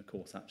groups, and of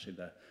course, actually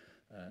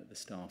the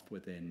staff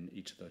within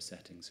each of those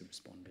settings who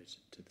responded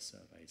to the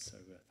surveys. So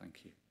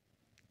thank you.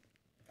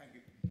 Thank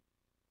you.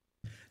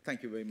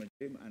 Thank you very much,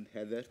 Jim and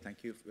Heather.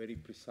 Thank you. Very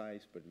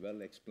precise but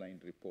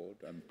well-explained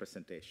report and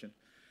presentation.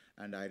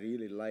 And I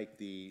really like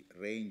the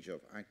range of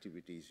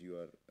activities you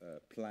are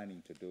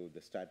planning to do. The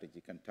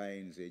strategy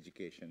contains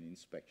education,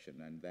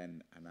 inspection, and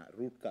then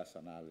root cause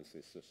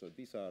analysis. So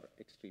these are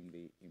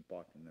extremely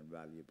important and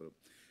valuable.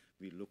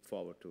 We look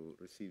forward to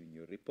receiving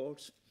your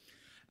reports.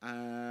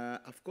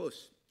 Of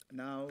course,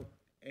 now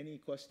any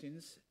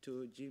questions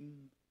to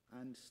Jim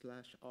and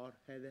or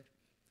Heather?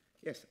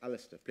 Yes,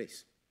 Alistair,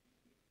 please.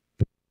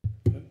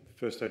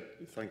 First,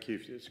 thank you.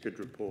 It's a good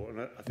report,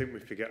 and I think we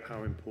forget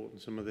how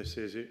important some of this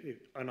is.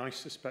 And I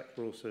suspect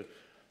we're also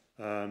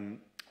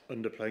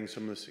underplaying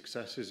some of the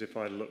successes. If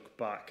I look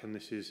back, and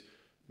this is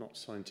not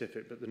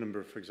scientific, but the number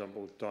of, for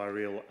example,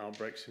 diarrheal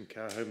outbreaks in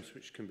care homes,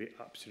 which can be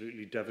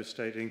absolutely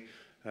devastating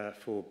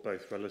for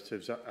both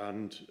relatives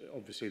and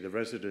obviously the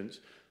residents,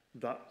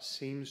 that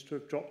seems to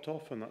have dropped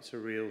off, and that's a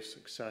real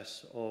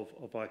success of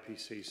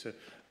IPC. So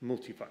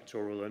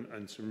multifactorial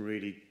and some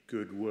really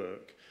good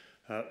work.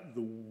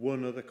 The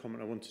one other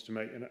comment I wanted to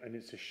make, and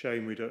it's a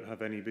shame we don't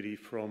have anybody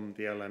from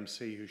the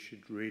LMC who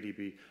should really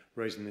be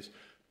raising this,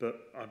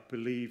 but I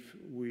believe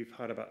we've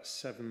had about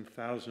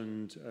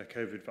 7,000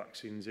 COVID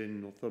vaccines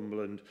in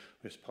Northumberland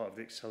as part of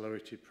the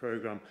accelerated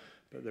programme.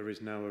 but there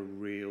is now a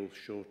real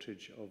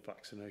shortage of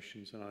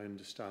vaccinations, and I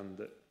understand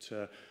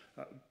that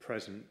at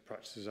present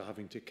practices are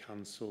having to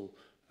cancel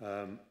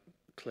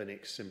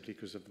clinics simply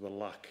because of the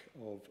lack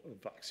of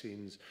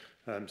vaccines.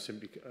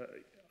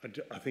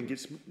 I think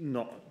it's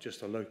not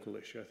just a local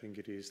issue. I think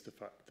it is the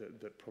fact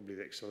that probably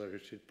the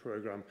accelerated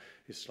programme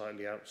is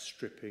slightly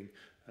outstripping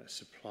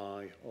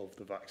supply of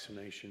the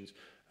vaccinations.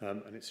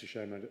 And it's a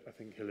shame. I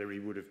think Hilary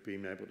would have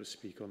been able to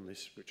speak on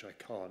this, which I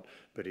can't,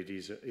 but it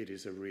is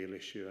a real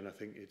issue, and I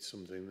think it's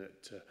something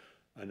that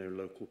I know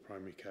local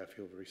primary care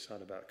feel very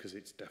sad about, because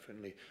it's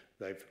definitely,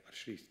 they've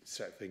actually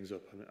set things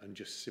up and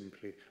just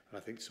simply, and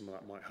I think some of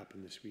that might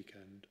happen this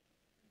weekend.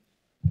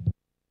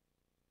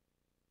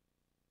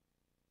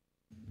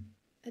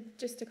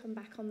 Just to come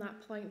back on that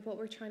point, what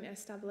we're trying to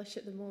establish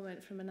at the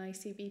moment from an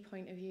ICB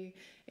point of view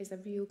is a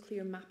real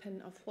clear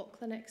mapping of what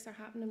clinics are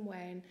happening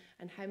when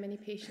and how many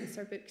patients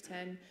are booked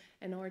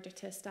in order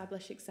to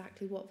establish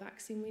exactly what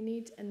vaccine we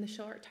need in the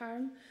short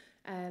term,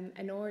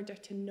 in order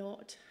to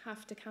not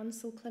have to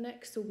cancel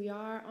clinics. So we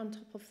are on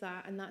top of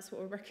that, and that's what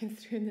we're working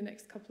through in the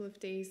next couple of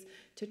days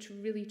to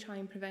really try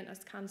and prevent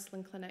us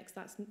cancelling clinics.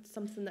 That's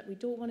something that we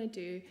don't want to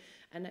do,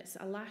 and it's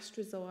a last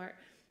resort.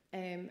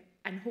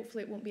 And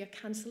hopefully it won't be a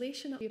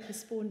cancellation, it'll be a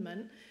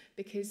postponement,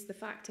 because the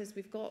fact is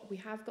we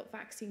have got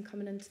vaccine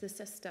coming into the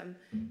system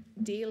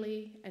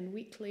daily and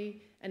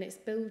weekly, and it's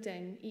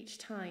building each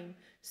time.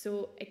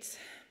 So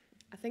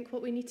I think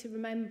what we need to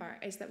remember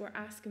is that we're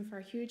asking for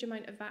a huge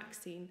amount of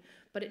vaccine,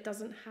 but it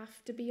doesn't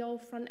have to be all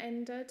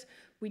front-ended.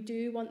 We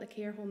do want the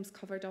care homes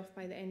covered off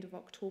by the end of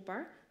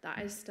October.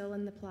 That is still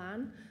in the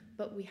plan,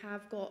 but we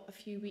have got a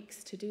few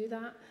weeks to do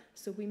that.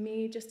 So we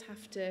may just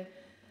have to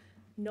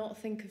not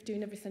think of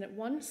doing everything at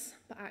once,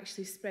 but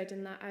actually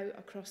spreading that out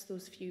across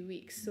those few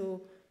weeks.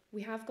 So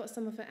we have got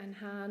some of it in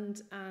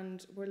hand,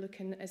 and we're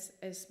looking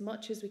as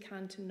much as we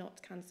can to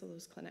not cancel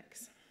those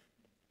clinics.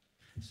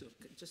 So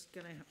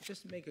can I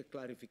just make a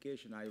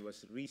clarification? I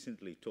was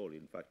recently told,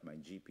 in fact, my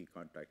GP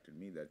contacted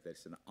me, that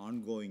there's an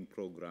ongoing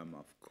program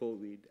of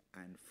COVID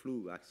and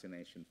flu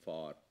vaccination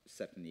for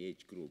certain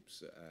age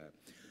groups.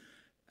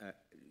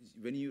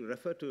 When you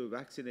refer to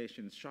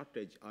vaccination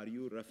shortage, are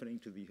you referring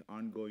to the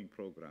ongoing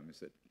program?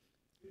 Is it?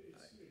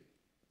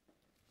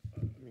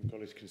 I mean,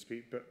 colleagues can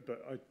speak,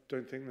 but I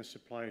don't think there's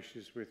supply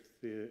issues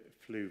with the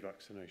flu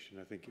vaccination.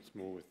 I think it's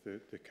more with the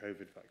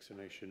COVID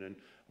vaccination, and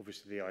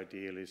obviously the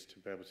ideal is to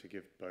be able to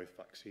give both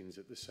vaccines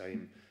at the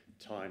same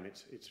time.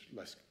 It's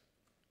less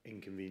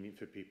inconvenient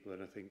for people,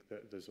 and I think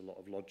that there's a lot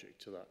of logic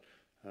to that.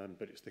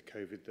 But it's the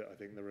COVID that I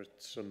think there are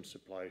some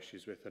supply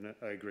issues with, and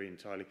I agree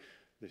entirely.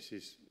 This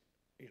is,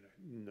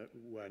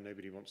 where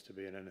nobody wants to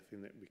be, and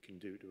anything that we can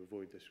do to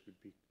avoid this would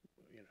be,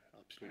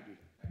 absolutely.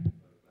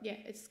 Yeah,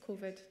 it's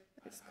COVID.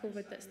 It's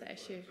COVID that's the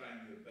issue.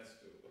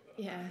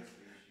 Yeah.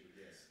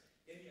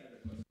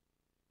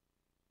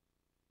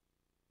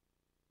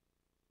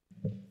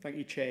 Thank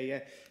you,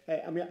 Chair. Yeah.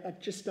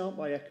 I'd just start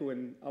by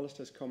echoing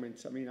Alistair's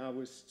comments. I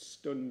was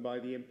stunned by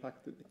the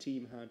impact that the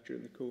team had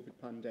during the COVID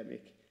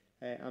pandemic,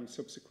 and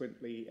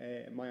subsequently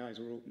my eyes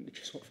were opened to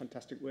just what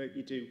fantastic work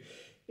you do.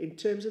 In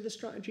terms of the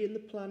strategy and the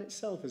plan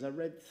itself, as I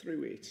read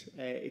through it,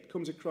 it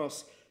comes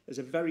across as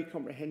a very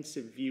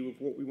comprehensive view of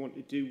what we want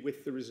to do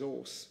with the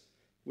resource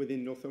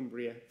within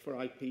Northumbria for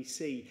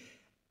IPC.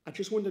 I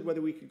just wondered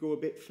whether we could go a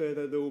bit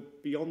further, though,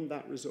 beyond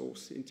that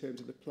resource in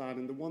terms of the plan.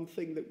 And the one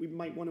thing that we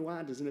might want to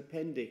add as an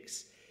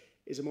appendix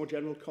is a more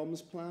general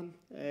comms plan.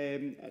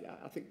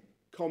 I think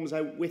comms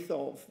out with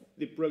of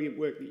the brilliant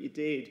work that you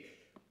did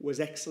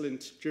was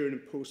excellent during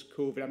and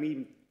post-COVID.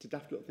 Even to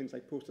daft little things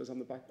like posters on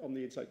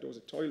the inside doors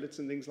of toilets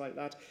and things like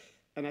that.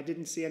 And I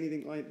didn't see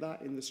anything like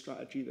that in the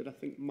strategy that I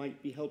think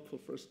might be helpful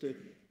for us to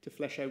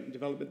flesh out and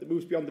develop it, that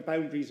moves beyond the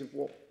boundaries of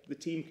what the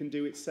team can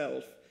do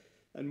itself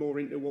and more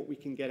into what we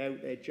can get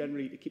out there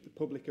generally to keep the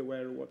public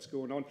aware of what's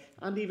going on.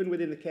 And even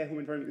within the care home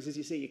environment, because as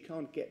you say, you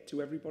can't get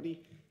to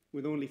everybody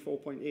with only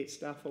 4.8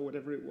 staff or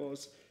whatever it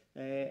was.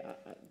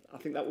 I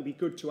think that would be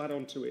good to add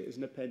on to it as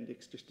an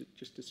appendix,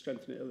 just to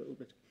strengthen it a little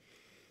bit.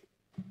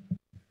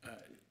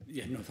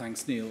 Yeah, no,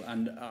 thanks, Neil.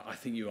 And I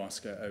think you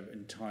ask an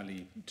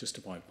entirely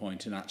justified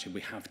point. And actually,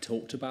 we have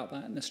talked about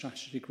that in the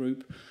strategy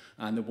group.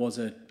 And there was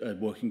a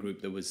working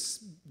group that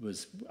was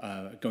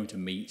going to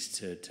meet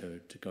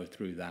to go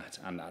through that.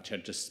 And actually,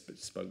 I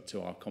just spoke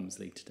to our comms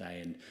lead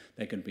today, and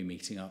they're going to be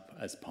meeting up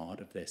as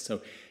part of this.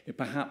 So it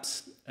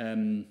perhaps,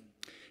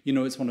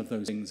 it's one of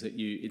those things that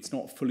it's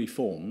not fully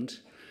formed.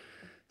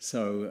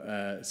 So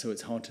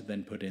it's hard to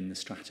then put in the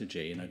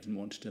strategy, and I didn't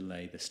want to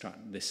delay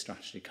this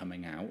strategy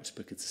coming out,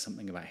 because there's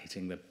something about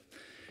hitting the,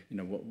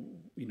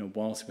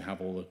 whilst we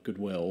have all the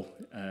goodwill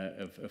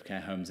of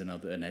care homes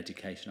and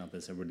education,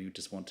 others, I really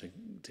just want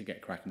to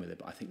get cracking with it.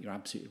 But I think you're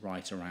absolutely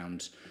right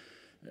around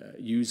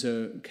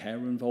user care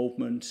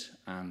involvement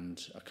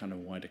and a kind of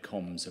wider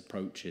comms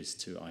approaches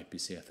to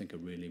IPC. I think are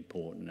really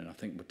important, and I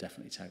think we'll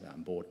definitely take that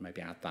on board.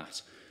 Maybe add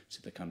that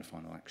to the kind of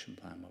final action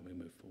plan when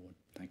we move forward.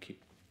 Thank you.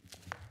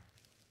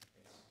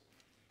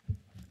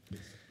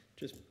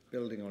 Just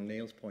building on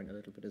Neil's point a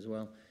little bit as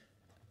well,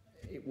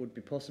 it would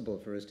be possible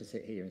for us to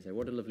sit here and say,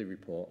 what a lovely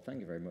report, thank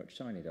you very much,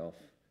 sign it off,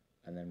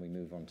 and then we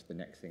move on to the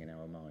next thing in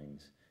our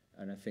minds.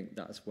 And I think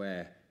that's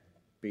where,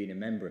 being a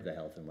member of the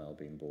Health and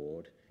Wellbeing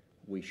Board,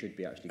 we should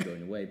be actually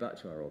going away back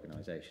to our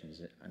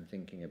organisations and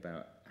thinking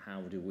about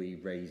how do we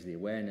raise the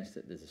awareness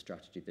that there's a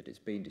strategy, that it's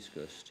been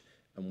discussed,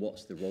 and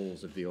what's the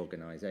roles of the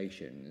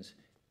organisations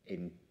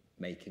in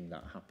making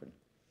that happen.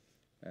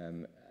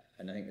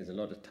 And I think there's a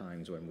lot of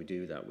times when we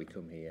do that, we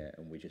come here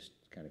and we just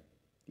kind of,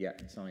 yeah,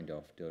 signed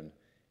off, done.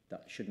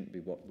 That shouldn't be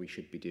what we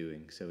should be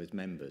doing. So as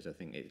members, I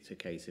think it's a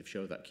case of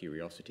show that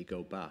curiosity,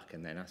 go back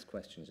and then ask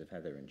questions of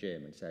Heather and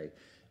Jim and say,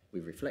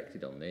 we've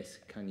reflected on this,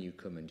 can you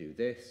come and do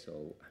this?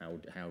 Or how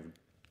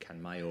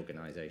can my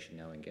organisation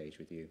now engage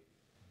with you?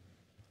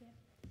 Yeah.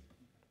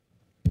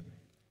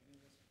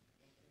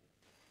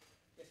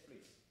 Yes,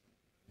 please.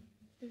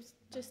 It was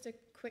just a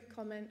quick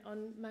comment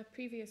on my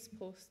previous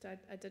post.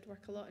 I did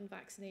work a lot in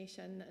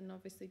vaccination, and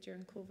obviously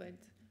during COVID,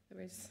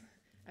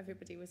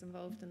 everybody was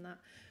involved in that.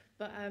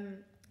 But I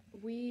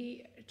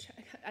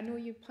know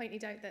you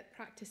pointed out that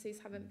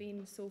practices haven't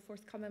been so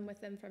forthcoming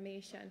with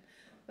information,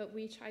 but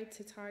we tried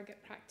to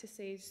target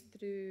practices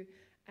through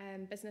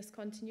business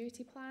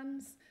continuity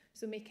plans.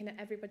 So making it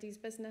everybody's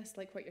business,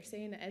 like what you're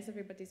saying, it is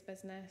everybody's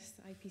business,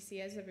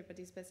 IPC is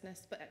everybody's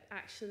business, but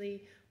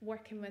actually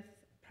working with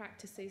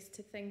practices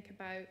to think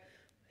about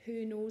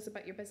who knows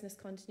about your business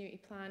continuity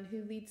plan,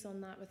 who leads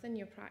on that within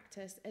your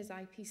practice, is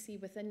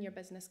IPC within your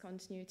business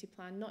continuity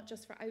plan, not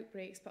just for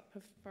outbreaks, but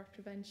for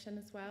prevention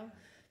as well,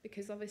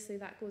 because obviously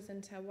that goes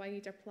into a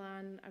wider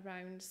plan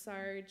around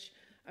surge,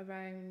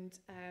 around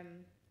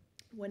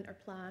winter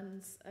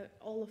plans,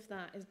 all of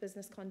that is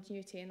business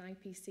continuity, and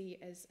IPC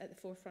is at the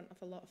forefront of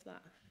a lot of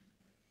that.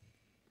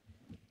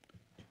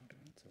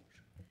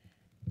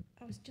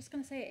 I was just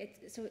going to say,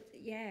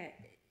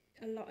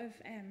 a lot of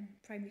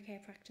primary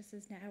care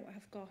practices now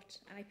have got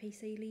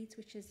IPC leads,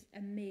 which is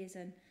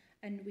amazing,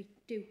 and we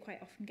do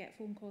quite often get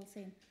phone calls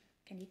saying,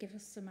 can you give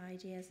us some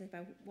ideas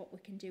about what we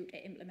can do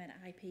to implement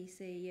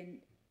IPC,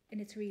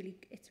 and it's really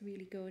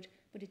good,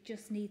 but it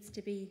just needs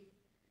to be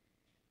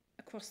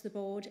across the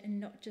board and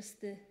not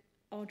just the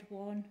odd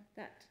one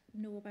that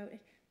know about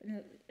it.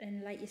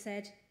 And like you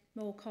said,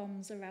 more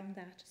comms around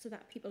that so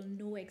that people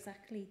know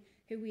exactly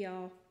who we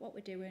are, what we're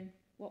doing,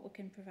 what we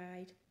can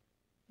provide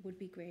would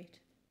be great.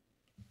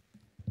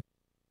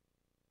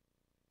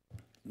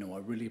 No, I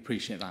really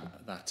appreciate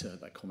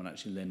that comment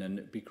actually, Lynn, and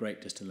it'd be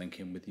great just to link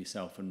in with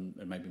yourself and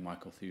maybe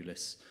Michael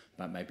Thulis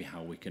about maybe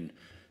how we can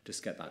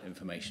just get that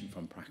information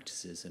from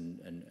practices and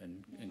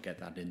get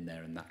that in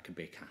there, and that could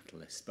be a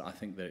catalyst. But I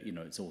think that, you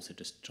know, it's also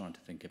just trying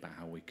to think about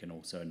how we can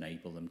also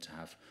enable them to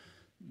have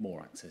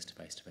more access to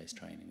face-to-face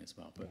training as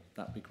well. But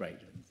that'd be great.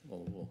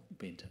 We'll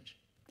be in touch.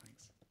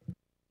 Thanks.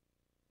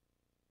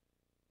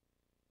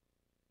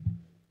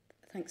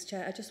 Thanks,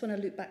 Chair. I just want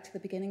to loop back to the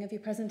beginning of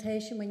your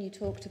presentation when you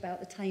talked about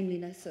the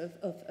timeliness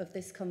of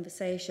this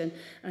conversation.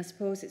 And I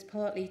suppose it's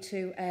partly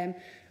to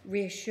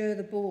reassure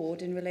the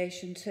board in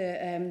relation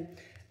to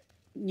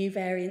new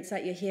variants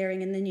that you're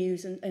hearing in the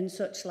news and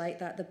such like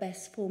that. The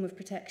best form of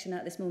protection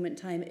at this moment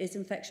in time is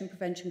infection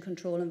prevention,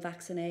 control and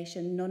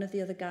vaccination. None of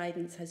the other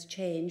guidance has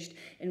changed.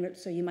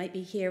 So you might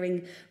be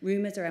hearing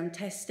rumours around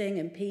testing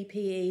and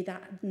PPE,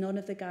 that none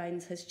of the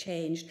guidance has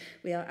changed.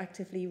 We are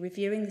actively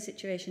reviewing the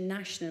situation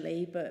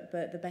nationally, but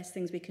the best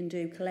things we can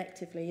do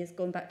collectively is,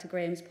 going back to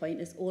Graham's point,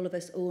 is all of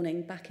us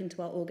owning back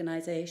into our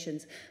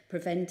organisations,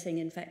 preventing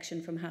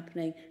infection from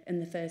happening in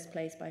the first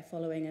place by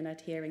following and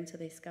adhering to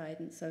this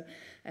guidance. So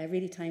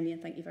really timely,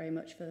 and thank you very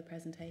much for the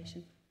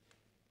presentation.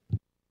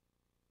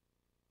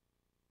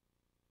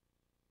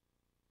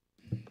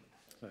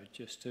 So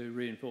just to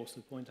reinforce the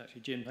point,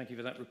 actually, Jim, thank you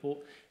for that report.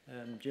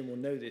 Jim will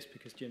know this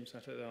because Jim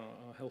sat at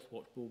our Health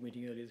Watch board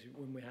meeting earlier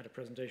when we had a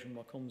presentation from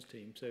our comms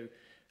team. So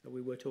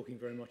we were talking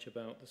very much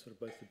about the sort of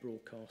both the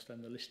broadcast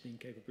and the listening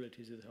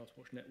capabilities of the Health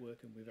Watch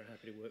network, and we're very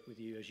happy to work with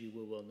you, as you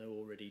will well know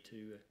already,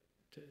 to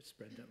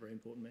spread that very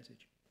important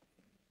message.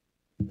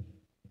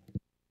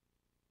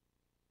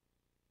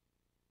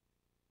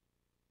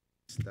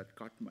 That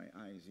caught my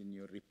eyes in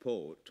your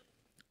report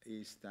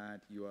is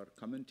that you are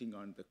commenting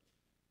on the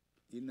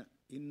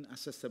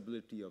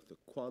inaccessibility of the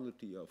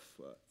quality of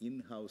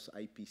in-house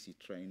IPC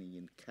training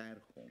in care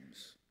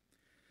homes.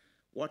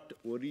 What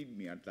worried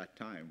me at that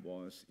time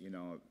was, you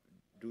know,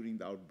 during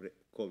the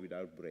COVID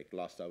outbreak,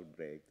 last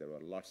outbreak, there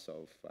were lots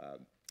of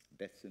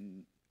deaths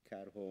in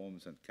care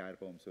homes, and care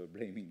homes were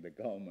blaming the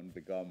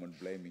government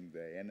blaming the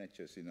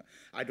NHS. You know,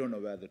 I don't know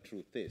where the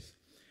truth is.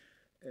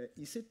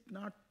 Is it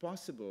not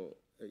possible?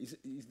 Is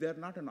there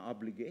not an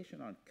obligation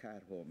on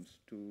care homes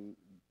to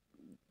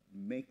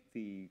make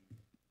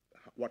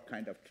what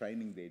kind of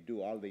training they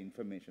do, all the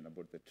information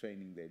about the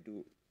training they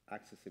do,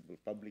 accessible,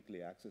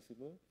 publicly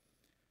accessible?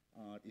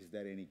 Is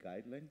there any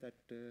guideline that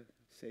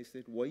says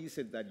that? Why is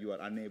it that you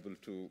are unable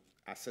to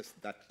assess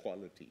that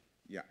quality?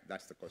 Yeah,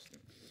 that's the question.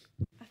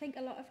 I think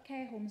a lot of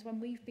care homes, when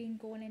we've been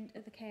going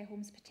into the care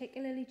homes,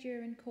 particularly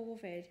during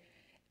COVID,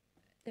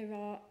 there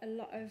are a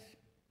lot of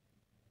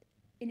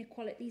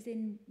inequalities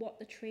in what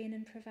the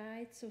training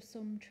provides. So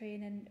some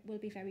training will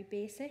be very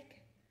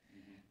basic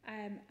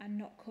and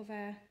not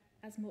cover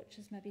as much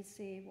as maybe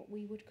say what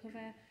we would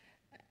cover.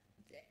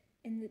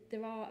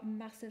 There are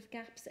massive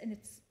gaps, and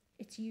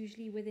it's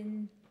usually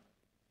within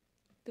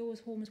those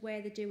homes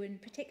where they're doing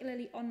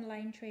particularly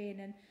online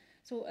training.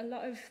 So a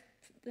lot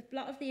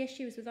of the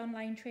issues with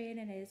online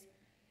training is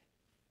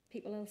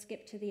people will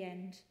skip to the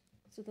end.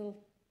 So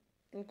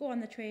they'll go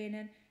on the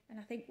training, and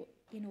I think,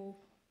 you know,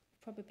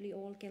 probably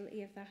all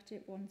guilty of that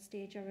at one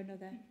stage or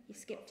another. You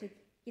skip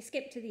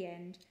to the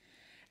end,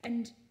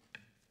 and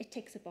it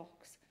ticks a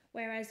box.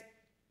 Whereas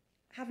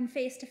having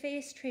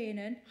face-to-face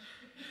training,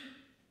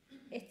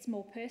 it's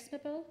more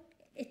personable.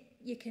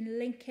 You can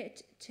link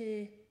it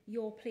to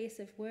your place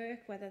of work,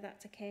 whether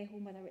that's a care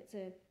home, whether it's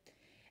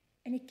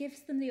and it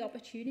gives them the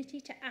opportunity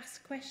to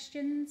ask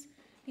questions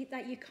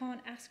that you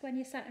can't ask when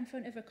you're sat in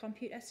front of a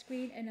computer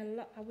screen.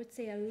 And I would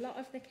say a lot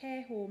of the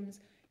care homes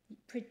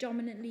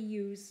predominantly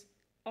use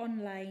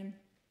online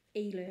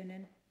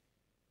e-learning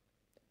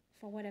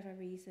for whatever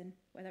reason,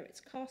 whether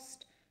it's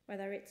cost,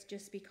 whether it's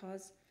just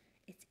because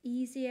it's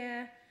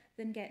easier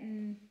than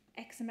getting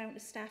X amount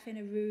of staff in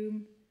a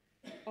room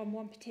on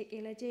one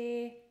particular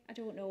day. I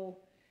don't know.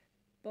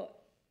 But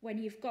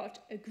when you've got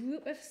a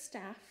group of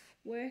staff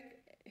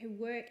who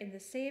work in the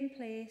same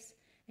place,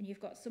 and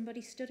you've got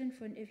somebody stood in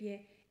front of you,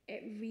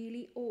 it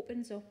really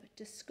opens up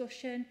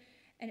discussion,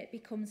 and it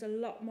becomes a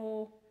lot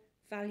more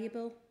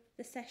valuable,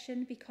 the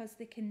session, because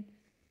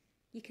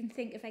you can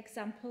think of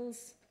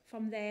examples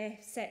from their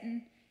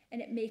setting,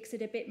 and it makes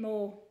it a bit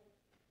more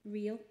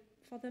real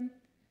for them,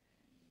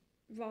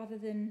 rather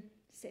than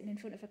sitting in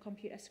front of a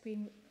computer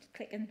screen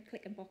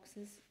clicking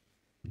boxes.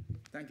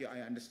 Thank you. I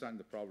understand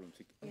the problems.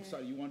 I'm Yeah.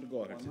 sorry, you want to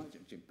go ahead,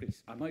 Jim,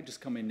 please. I might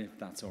just come in if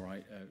that's all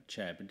right,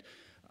 Chair. But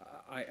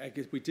I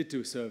guess we did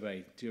do a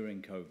survey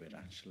during COVID,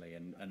 actually,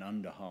 and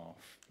under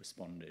half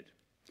responded.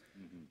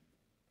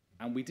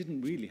 And we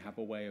didn't really have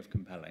a way of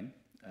compelling.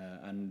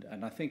 And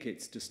I think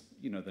it's just,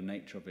 you know, the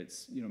nature of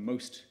it's, you know,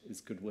 most is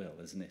goodwill,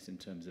 isn't it, in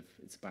terms of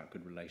it's about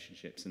good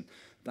relationships. And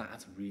that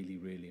has really,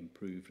 really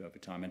improved over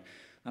time.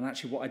 And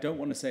actually what I don't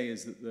want to say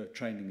is that the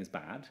training is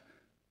bad.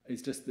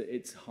 It's just that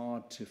it's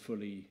hard to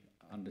fully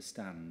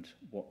understand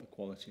what the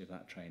quality of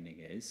that training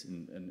is,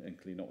 and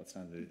clearly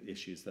notwithstanding the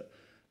issues that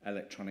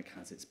electronic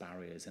has its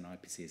barriers, and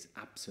IPC is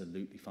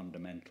absolutely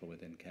fundamental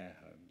within care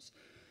homes.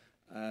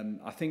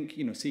 I think,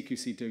 you know,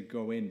 CQC do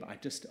go in, but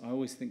I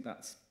always think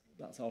that's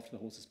after the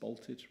horse is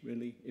bolted,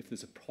 really. If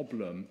there's a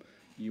problem,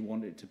 you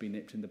want it to be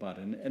nipped in the bud.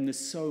 And there's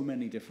so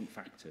many different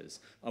factors.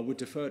 I would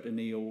defer to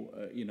Neil,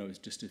 you know,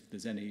 just if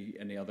there's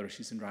any other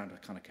issues around a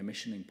kind of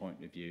commissioning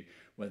point of view,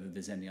 whether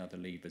there's any other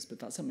levers. But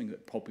that's something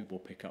that probably will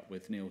pick up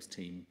with Neil's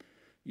team,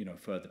 you know,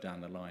 further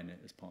down the line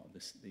as part of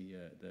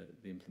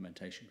the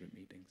implementation group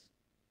meetings.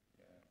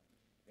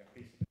 Yeah,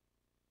 please.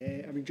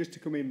 I mean, just to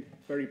come in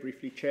very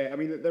briefly, Chair, I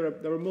mean, there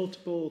are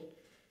multiple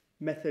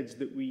methods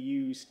that we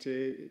use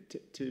to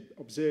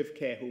observe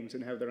care homes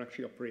and how they're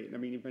actually operating. I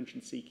mean, you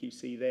mentioned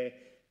CQC there,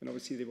 and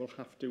obviously they will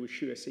have to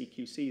assure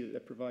CQC that they're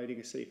providing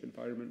a safe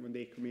environment when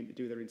they come in to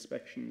do their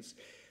inspections.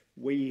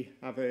 We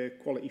have a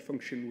quality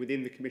function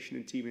within the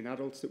commissioning team in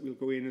adults that will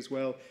go in as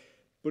well.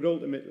 But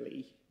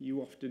ultimately,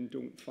 you often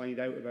don't find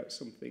out about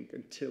something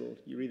until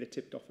you're either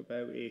tipped off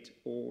about it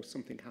or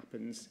something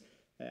happens.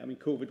 I mean,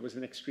 COVID was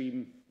an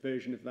extreme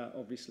version of that,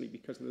 obviously,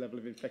 because of the level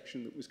of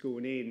infection that was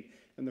going in,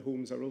 and the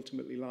homes are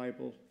ultimately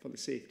liable for the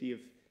safety of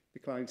the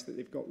clients that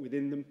they've got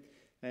within them.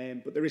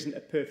 But there isn't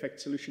a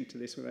perfect solution to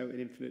this without an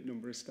infinite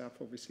number of staff,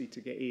 obviously, to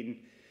get in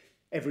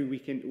every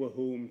week into a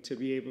home, to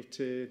be able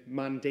to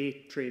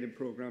mandate training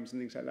programs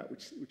and things like that,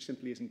 which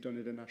simply isn't done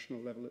at a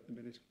national level at the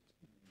minute.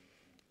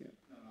 Yeah.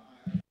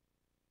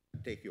 I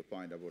take your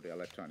point about the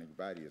electronic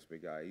barriers,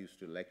 because I used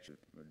to lecture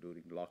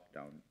during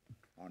lockdown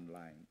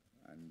online,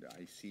 and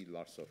I see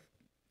lots of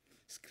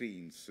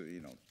screens, you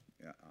know,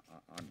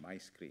 on my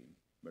screen,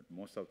 but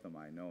most of them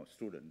I know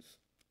students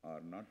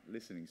are not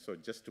listening. So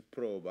just to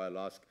probe, I'll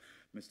ask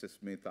Mr.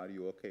 Smith, are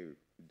you okay?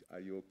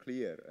 Are you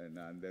clear?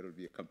 And there will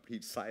be a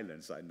complete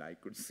silence, and I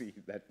could see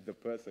that the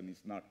person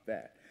is not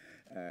there.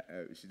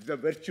 She's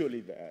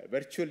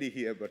virtually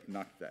here, but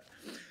not there.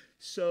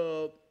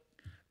 So,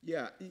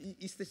 yeah,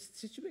 is the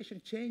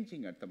situation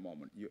changing at the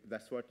moment?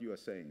 That's what you are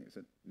saying, is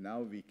it?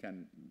 Now we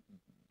can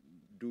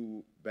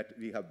do better,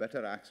 we have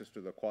better access to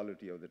the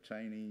quality of the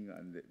training,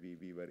 and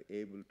we were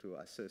able to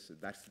assess it.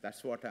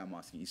 That's what I'm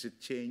asking. Is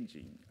it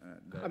changing?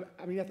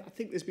 I mean, I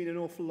think there's been an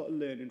awful lot of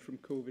learning from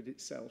COVID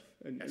itself,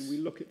 and we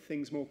look at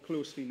things more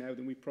closely now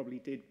than we probably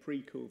did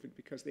pre-COVID,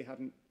 because they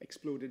hadn't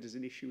exploded as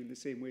an issue in the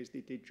same way as they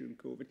did during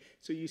COVID.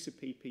 So use of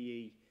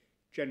PPE,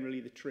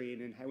 generally the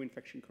training, how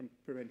infection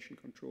prevention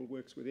control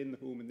works within the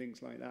home and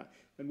things like that,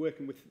 and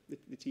working with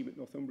the team at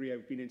Northumbria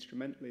have been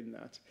instrumental in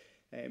that.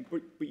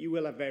 But you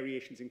will have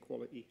variations in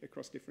quality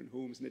across different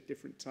homes, and at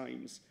different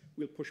times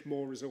we'll push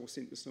more resource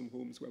into some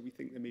homes where we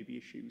think there may be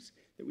issues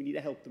that we need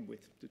to help them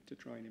with to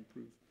try and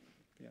improve.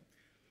 Yeah.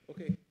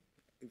 Okay,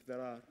 if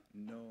there are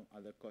no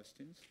other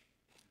questions,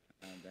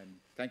 then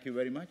thank you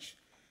very much.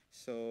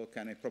 So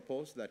can I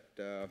propose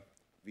that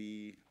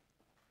we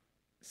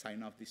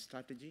sign off this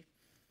strategy?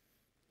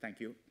 Thank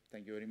you.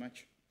 Thank you very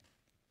much.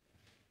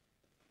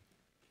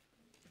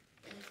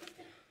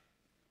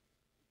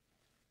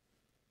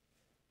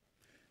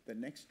 The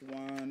next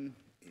one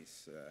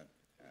is a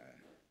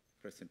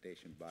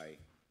presentation by,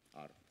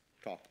 or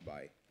talk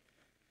by,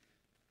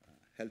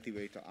 Healthy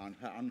Weight on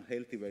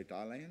Healthy Weight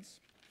Alliance.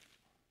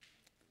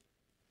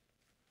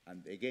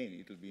 And again,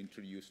 it will be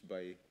introduced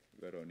by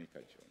Veronica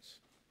Jones.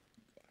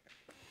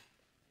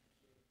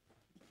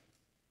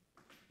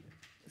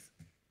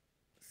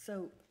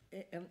 So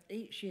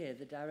each year,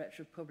 the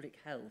Director of Public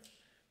Health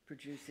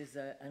produces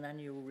an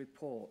annual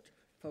report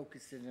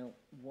focusing on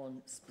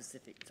one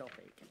specific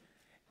topic.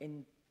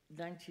 In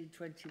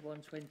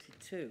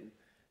 1921-22,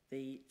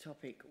 the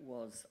topic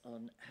was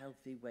on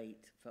healthy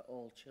weight for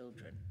all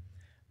children.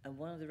 And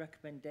one of the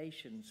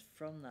recommendations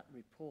from that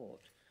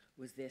report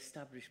was the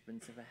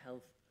establishment of a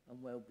Health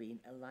and Wellbeing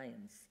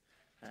Alliance.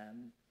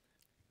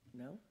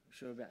 No,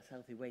 sure about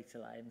Healthy Weight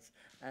Alliance,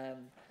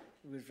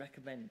 was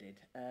recommended.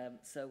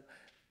 So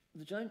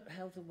the Joint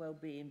Health and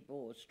Wellbeing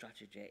Board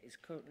strategy is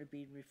currently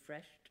being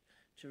refreshed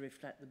to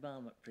reflect the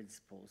Marmot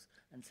principles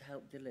and to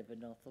help deliver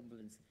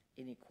Northumberland's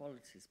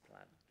inequalities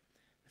plan.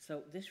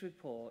 So this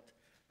report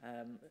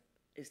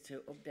is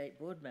to update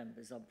board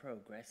members on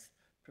progress,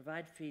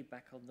 provide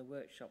feedback on the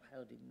workshop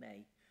held in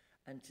May,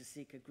 and to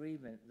seek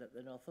agreement that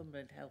the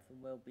Northumberland Health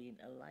and Wellbeing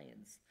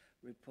Alliance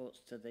reports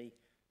to the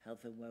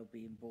Health and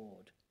Wellbeing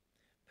Board.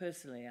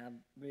 Personally, I'm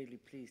really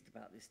pleased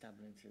about the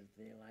establishment of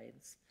the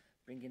Alliance,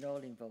 bringing all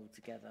involved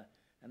together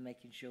and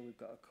making sure we've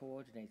got a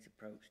coordinated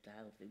approach to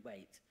healthy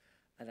weight.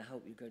 And I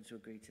hope you're going to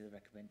agree to the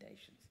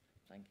recommendations.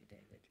 Thank you,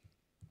 David.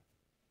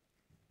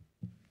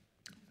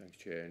 Thanks,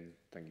 Chair, and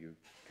thank you,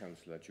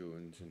 Councillor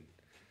Jones. And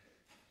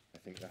I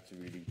think that's a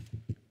really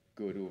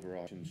good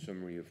overarching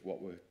summary of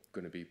what we're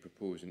going to be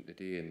proposing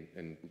today,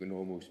 and we can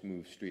almost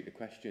move straight to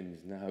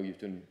questions now. You've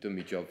done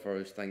my job for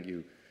us. Thank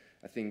you.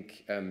 I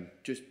think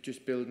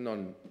just building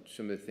on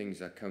some of the things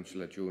that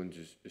Councillor Jones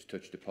has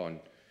touched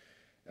upon,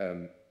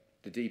 the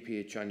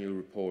DPH annual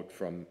report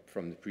from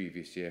the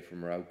previous year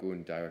from our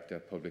outgoing Director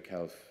of Public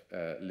Health,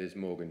 Liz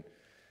Morgan,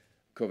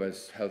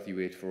 covers healthy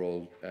weight for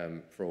all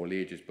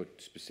ages,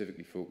 but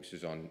specifically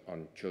focuses on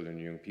children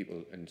and young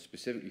people, and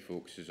specifically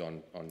focuses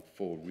on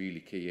 4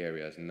 really key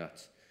areas, and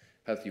that's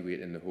healthy weight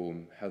in the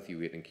home, healthy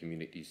weight in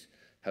communities,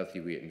 healthy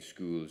weight in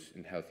schools,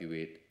 and healthy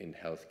weight in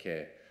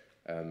healthcare,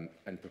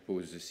 and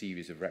proposes a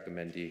series of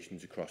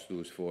recommendations across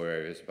those 4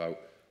 areas about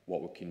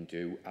what we can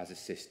do as a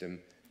system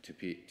to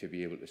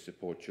be able to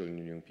support children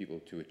and young people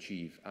to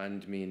achieve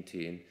and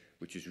maintain,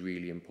 which is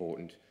really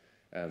important,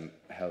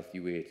 healthy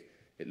weight.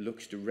 It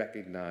looks to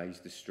recognise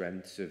the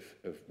strengths of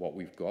what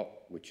we've got,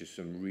 which is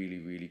some really,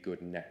 really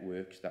good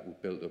networks that were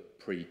built up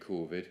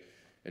pre-COVID,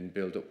 and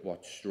build up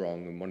what's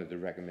strong. And one of the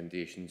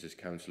recommendations, as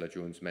Councillor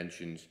Jones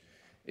mentions,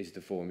 is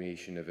the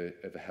formation of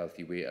a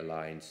Healthy Weight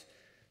Alliance.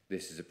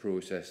 This is a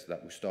process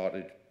that was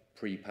started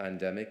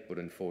pre-pandemic, but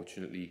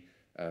unfortunately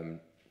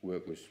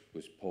work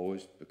was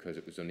paused because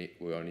it was we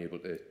were unable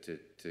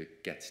to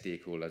get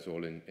stakeholders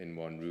all in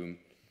one room.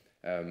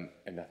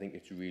 And I think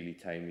it's really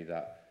timely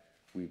that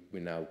we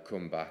now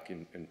come back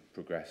and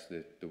progress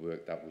the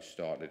work that was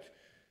started.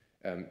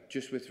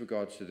 Just with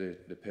regards to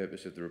the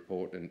purpose of the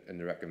report and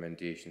the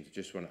recommendations, I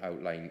just want to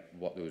outline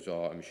what those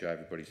are. I'm sure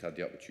everybody's had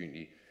the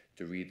opportunity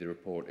to read the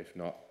report. If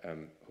not,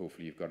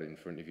 hopefully you've got it in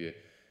front of you.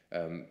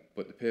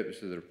 But the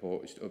purpose of the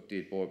report is to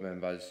update board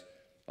members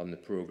on the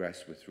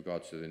progress with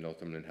regards to the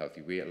Northumberland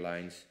Healthy Weight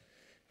Alliance,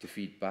 to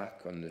feed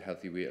back on the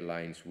Healthy Weight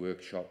Alliance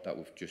workshop that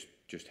we've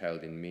just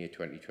held in May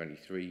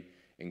 2023,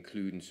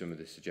 including some of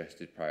the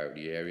suggested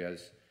priority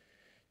areas,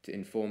 to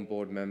inform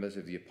board members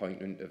of the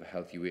appointment of a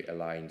Healthy Weight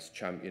Alliance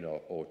champion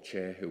or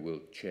chair who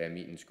will chair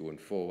meetings going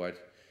forward,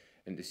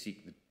 and to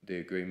seek the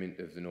agreement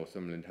of the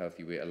Northumberland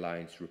Healthy Weight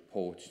Alliance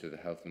reports to the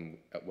Health and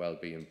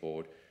Wellbeing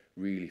Board,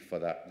 really for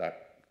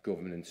that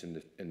governance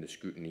and the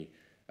scrutiny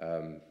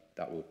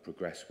that will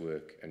progress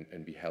work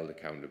and be held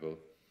accountable.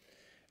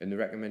 And the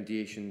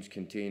recommendations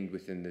contained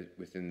within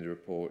the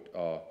report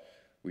are: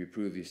 we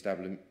approve the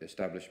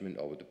establishment,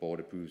 or the board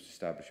approves the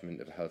establishment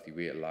of a Healthy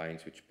Weight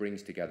Alliance, which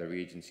brings together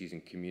agencies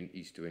and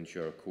communities to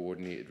ensure a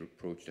coordinated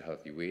approach to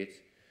healthy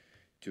weight.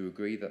 To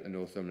agree that the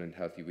Northumberland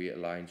Healthy Weight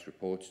Alliance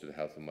reports to the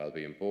Health and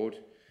Wellbeing Board.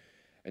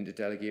 And to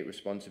delegate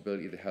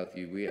responsibility to the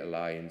Healthy Weight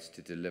Alliance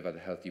to deliver the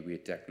Healthy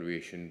Weight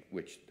Declaration,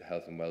 which the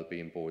Health and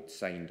Wellbeing Board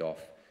signed off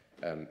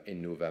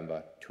in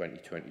November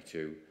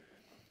 2022.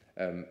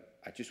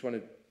 I just want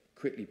to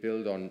quickly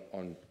build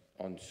on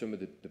some of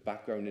the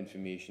background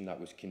information that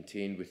was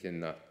contained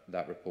within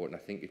that report, and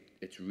I think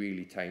it's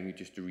really timely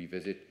just to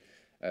revisit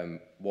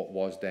what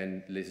was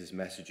then Liz's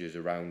messages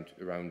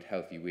around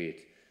healthy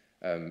weight,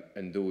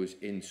 and those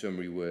in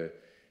summary were: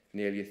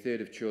 nearly a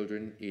third of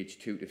children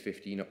aged 2 to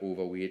 15 are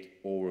overweight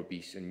or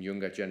obese, and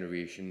younger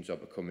generations are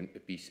becoming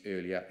obese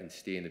earlier and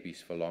staying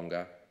obese for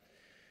longer.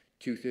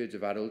 2/3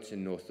 of adults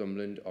in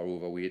Northumberland are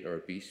overweight or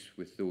obese,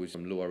 with those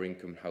from lower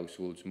income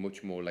households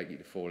much more likely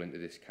to fall into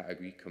this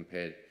category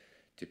compared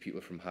to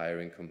people from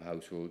higher income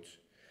households.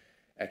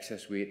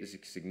 Excess weight is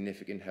a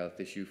significant health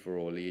issue for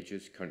all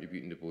ages,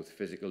 contributing to both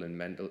physical and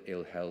mental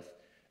ill health,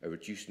 a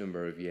reduced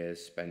number of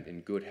years spent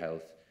in good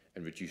health,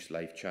 and reduced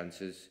life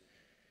chances.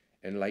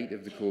 In light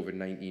of the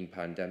COVID-19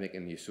 pandemic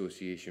and the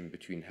association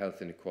between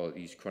health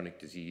inequalities, chronic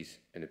disease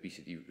and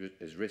obesity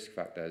as risk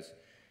factors,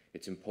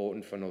 it's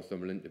important for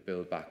Northumberland to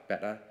build back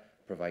better,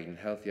 providing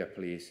healthier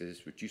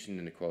places, reducing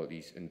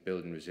inequalities and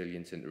building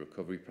resilience into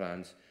recovery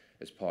plans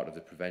as part of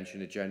the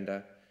prevention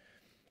agenda.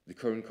 The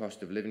current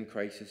cost of living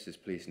crisis is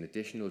placing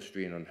additional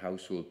strain on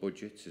household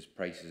budgets as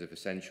prices of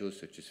essentials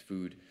such as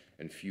food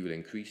and fuel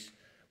increase,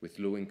 with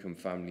low-income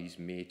families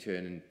may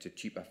turn to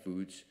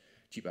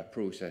cheaper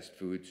processed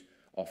foods,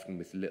 often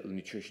with little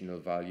nutritional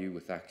value,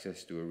 with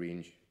access to a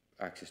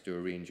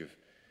range of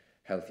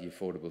healthy,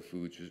 affordable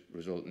foods,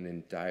 resulting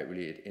in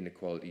diet-related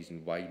inequalities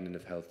and widening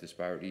of health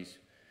disparities.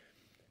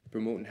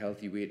 Promoting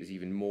healthy weight is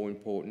even more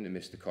important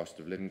amidst the cost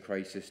of living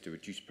crisis to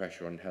reduce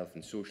pressure on health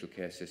and social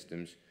care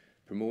systems,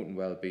 promoting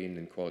well-being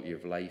and quality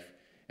of life,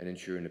 and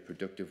ensuring a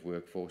productive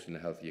workforce and a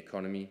healthy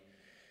economy.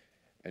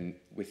 And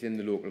within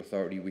the local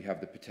authority, we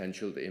have the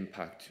potential to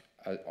impact,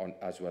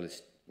 as well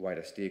as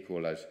wider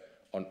stakeholders,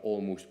 on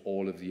almost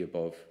all of the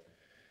above.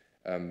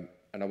 And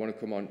I want to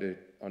come on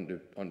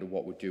to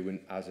what we're doing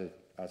as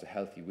a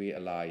Healthy Weight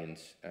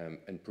Alliance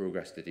and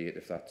progress to date,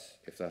 if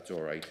that's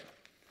all right.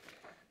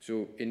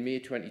 So in May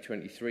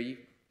 2023,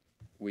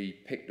 we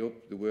picked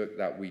up the work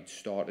that we'd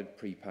started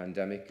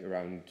pre-pandemic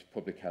around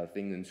Public Health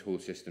England's whole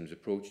systems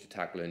approach to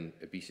tackling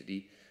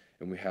obesity,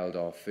 and we held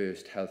our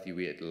first Healthy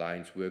Weight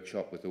Alliance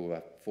workshop with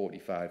over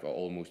 45 or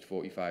almost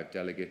 45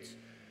 delegates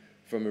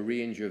from a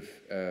range of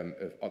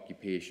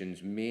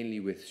occupations,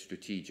 mainly with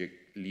strategic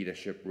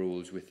leadership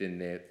roles within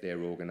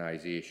their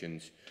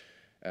organisations.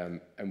 And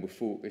we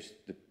focused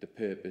the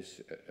purpose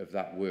of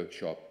that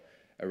workshop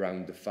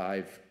around the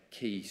 5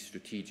 key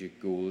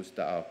strategic goals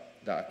that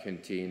are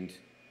contained.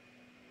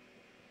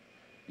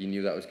 You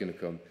knew that was going to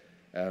come.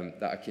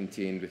 That are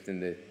contained within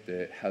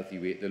the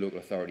local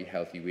authority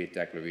Healthy Weight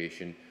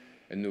Declaration,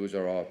 and those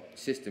are our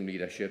system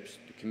leaderships,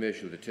 the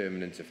commercial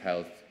determinants of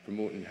health,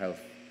 promoting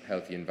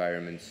healthy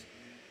environments,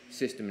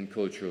 system and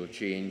cultural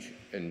change,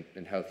 and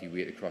healthy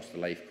weight across the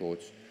life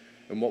course.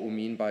 And what we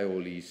mean by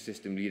all these: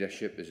 system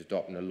leadership is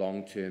adopting a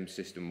long-term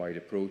system-wide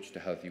approach to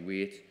healthy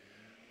weight.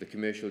 The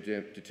commercial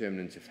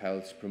determinants of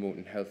health,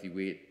 promoting healthy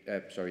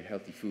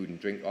food and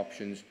drink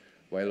options,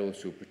 while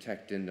also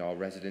protecting our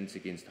residents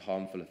against the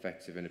harmful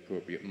effects of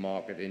inappropriate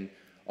marketing,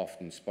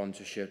 often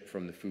sponsorship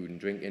from the food and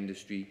drink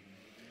industry.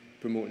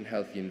 Promoting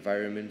healthy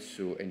environments,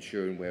 so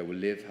ensuring where we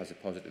live has a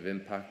positive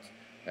impact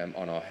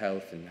on our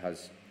health and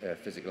has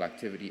physical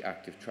activity,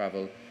 active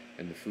travel,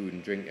 and the food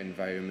and drink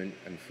environment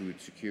and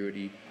food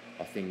security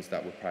are things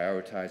that we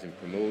prioritise and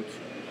promote.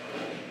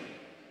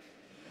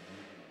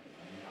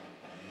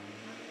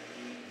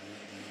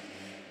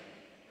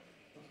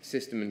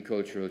 System and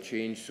cultural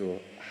change, so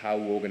how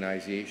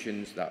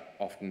organisations that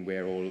often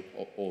we're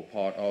all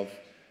part of,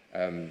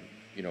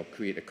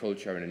 create a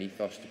culture and an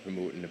ethos to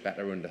promoting a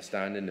better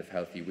understanding of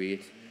healthy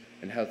weight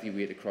and healthy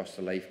weight across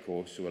the life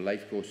course. So a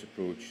life course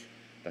approach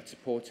that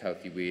supports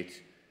healthy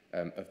weight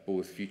of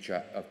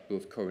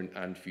both current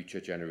and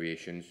future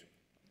generations.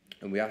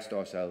 And we asked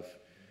ourselves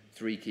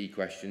 3 key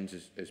questions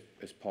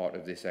as part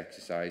of this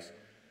exercise.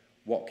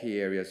 What key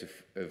areas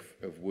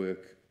of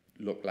work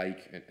look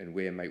like and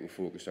where might we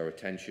focus our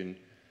attention?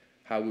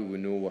 How will we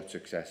know what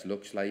success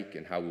looks like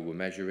and how will we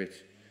measure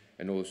it?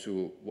 And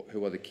also,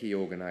 who are the key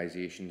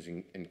organisations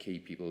and key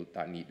people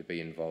that need to be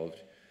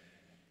involved?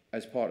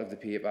 As part of the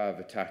paper, I've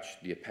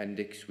attached the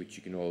appendix, which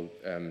you can all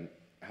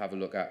have a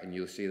look at, and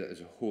you'll see that there's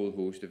a whole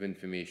host of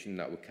information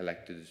that were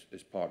collected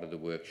as part of the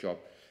workshop.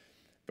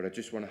 But I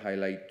just want to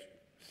highlight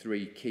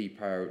 3 key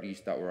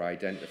priorities that were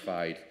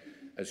identified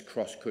as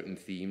cross-cutting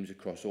themes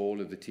across all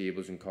of the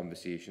tables and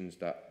conversations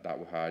that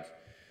we had.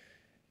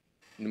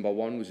 Number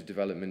 1 was the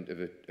development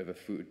of a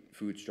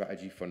food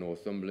strategy for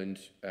Northumberland,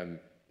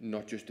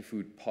 not just a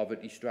food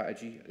poverty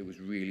strategy. It was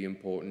really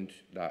important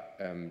that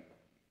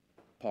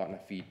partner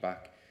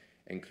feedback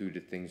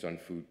included things on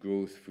food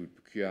growth, food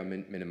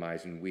procurement,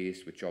 minimising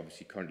waste, which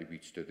obviously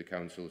contributes to the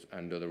council's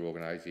and other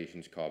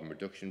organisations' carbon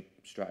reduction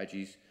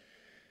strategies.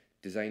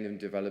 Design and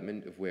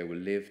development of where we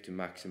live to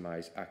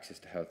maximise access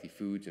to healthy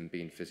foods and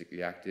being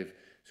physically active,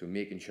 so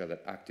making sure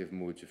that active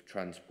modes of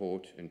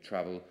transport and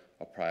travel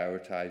are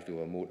prioritised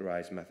over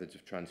motorised methods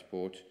of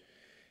transport,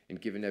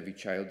 and giving every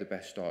child the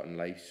best start in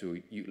life, so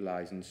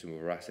utilising some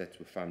of our assets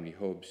with family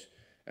hubs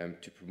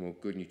to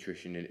promote good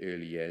nutrition in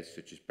early years,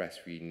 such as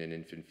breastfeeding and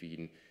infant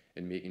feeding,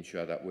 and making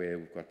sure that where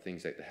we've got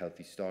things like the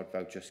Healthy Start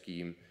voucher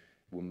scheme,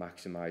 we're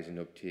maximising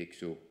uptake,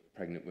 so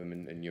pregnant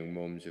women and young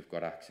mums have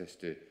got access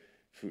to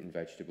fruit and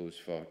vegetables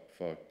for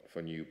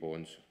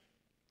newborns.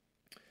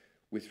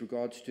 With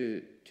regards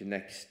to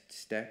next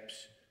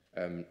steps,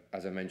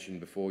 as I mentioned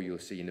before, you'll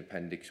see in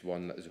Appendix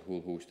 1 that there's a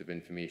whole host of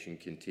information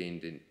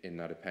contained in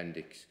that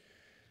appendix.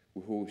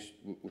 We're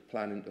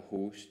planning to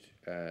host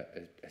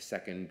a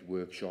second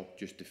workshop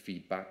just to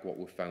feed back what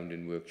we found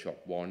in Workshop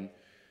 1,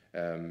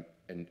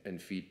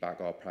 and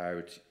feedback our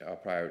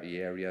priority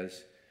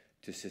areas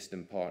to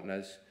system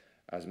partners.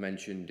 As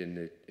mentioned in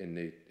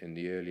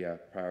the earlier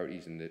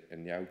priorities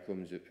and the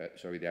outcomes,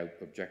 the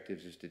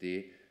objectives of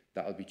today,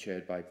 that'll be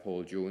chaired by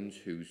Paul Jones,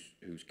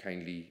 who's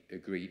kindly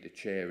agreed to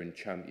chair and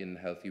champion the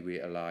Healthy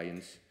Weight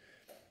Alliance.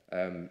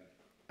 And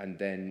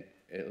then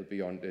it'll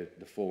be on to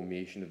the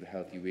formation of the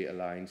Healthy Weight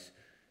Alliance.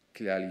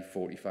 Clearly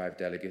 45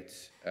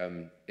 delegates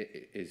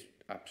it is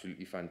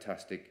absolutely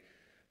fantastic,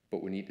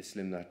 but we need to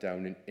slim that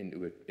down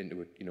into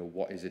a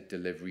what is a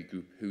delivery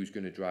group, who's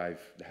going to drive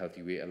the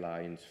Healthy Weight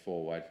Alliance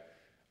forward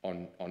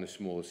on a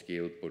small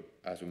scale, but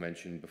as we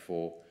mentioned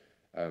before,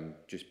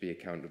 just be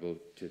accountable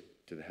to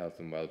the Health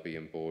and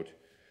Wellbeing Board.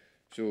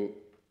 So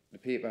the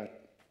paper,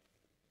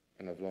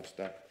 and I've lost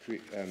that,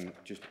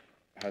 just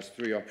has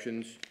 3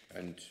 options,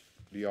 and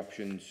the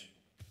options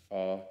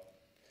are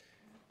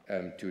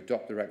to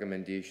adopt the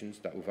recommendations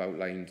that we've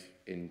outlined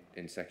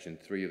in section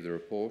 3 of the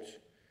report,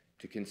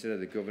 to consider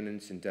the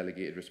governance and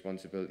delegated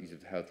responsibilities of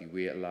the Healthy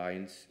Weight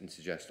Alliance and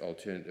suggest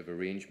alternative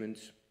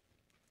arrangements,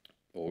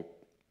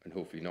 and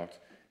hopefully not,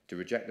 to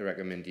reject the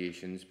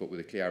recommendations but with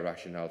a clear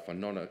rationale for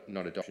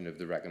non-adoption of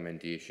the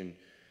recommendation,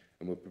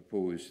 and we'll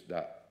propose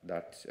that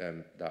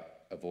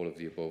of all of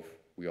the above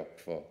we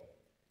opt for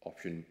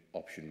option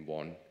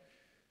 1.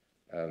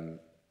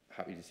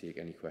 Happy to take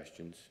any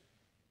questions.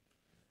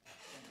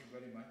 Thank you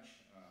very much.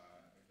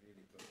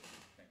 Really good.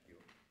 Thank you.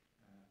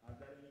 Are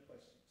there any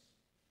questions?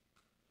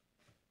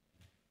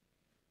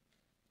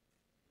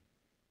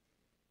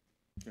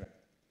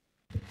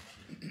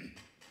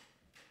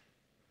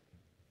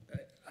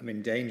 I'm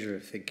in danger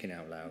of thinking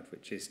out loud,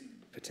 which is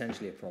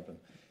potentially a problem.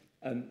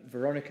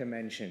 Veronica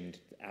mentioned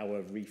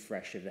our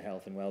refresh of the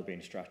health and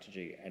wellbeing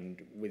strategy,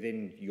 and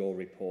within your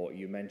report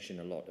you mentioned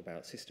a lot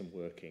about system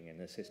working and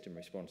the system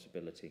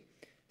responsibility.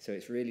 So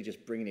it's really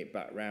just bringing it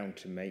back round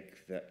to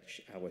make that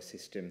our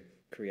system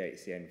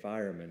creates the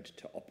environment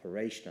to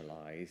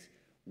operationalise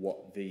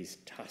what these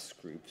task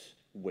groups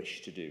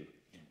wish to do.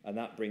 And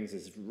that brings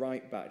us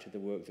right back to the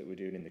work that we're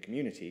doing in the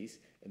communities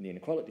and the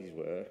inequalities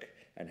work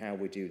and how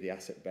we do the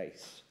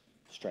asset-based,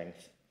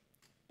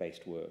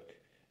 strength-based work.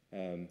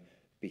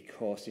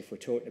 Because if we're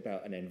talking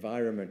about an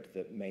environment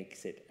that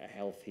makes it a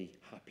healthy,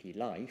 happy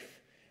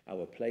life,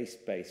 our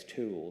place-based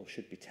tool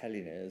should be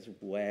telling us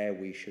where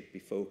we should be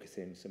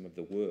focusing some of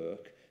the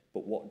work,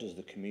 but what does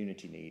the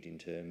community need in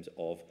terms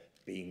of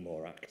being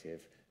more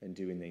active and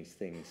doing these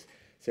things.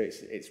 So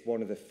it's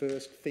one of the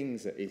first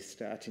things that is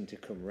starting to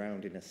come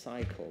round in a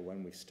cycle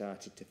when we've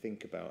started to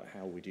think about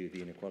how we do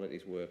the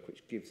inequalities work,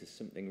 which gives us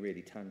something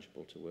really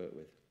tangible to work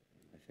with,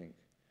 I think.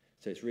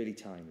 So it's really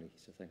timely,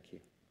 so thank you.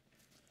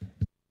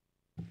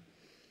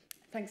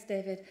 Thanks,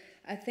 David.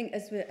 I think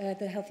as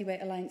the Healthy Weight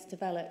Alliance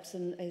develops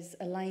and is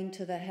aligned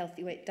to the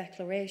Healthy Weight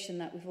Declaration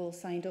that we've all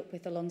signed up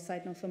with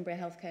alongside Northumbria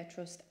Healthcare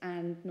Trust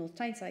and North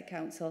Tyneside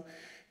Council,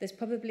 there's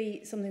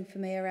probably something for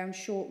me around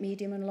short,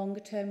 medium and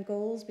longer term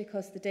goals,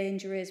 because the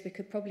danger is we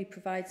could probably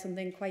provide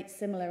something quite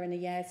similar in a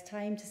year's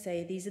time to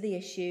say these are the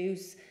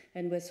issues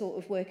and we're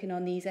sort of working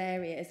on these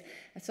areas.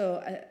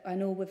 So I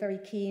know we're very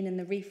keen in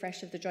the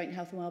refresh of the Joint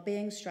Health and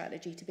Wellbeing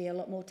Strategy to be a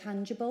lot more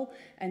tangible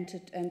and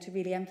to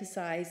really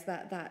emphasise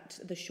that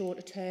the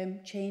shorter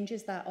term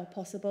changes that are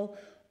possible.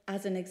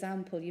 As an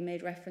example, you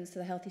made reference to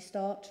the Healthy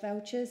Start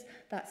vouchers.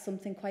 That's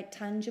something quite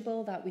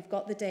tangible that we've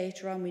got the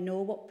data on. We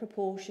know what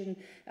proportion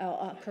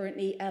are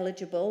currently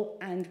eligible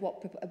and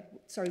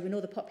we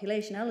know the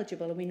population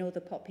eligible and we know the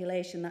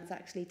population that's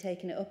actually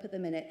taking it up at the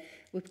minute.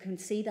 We can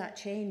see that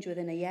change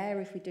within a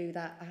year if we do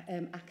that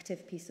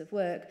active piece of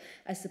work,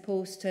 as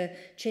opposed to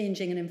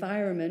changing an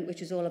environment,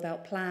 which is all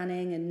about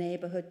planning and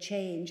neighbourhood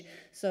change.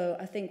 So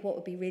I think what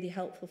would be really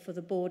helpful for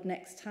the board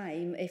next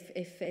time, if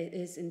it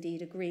is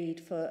indeed agreed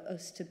for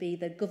us to be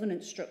the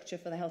governance structure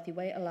for the Healthy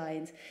Weight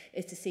Alliance,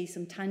 is to see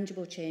some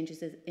tangible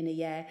changes in a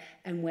year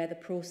and where the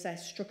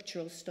process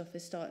structural stuff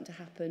is starting to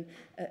happen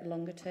at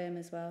longer term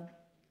as well.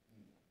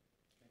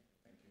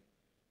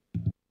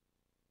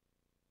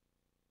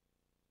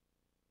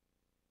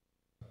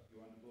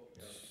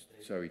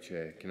 Sorry,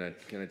 Chair,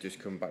 can I just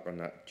come back on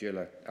that? Jill,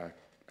 I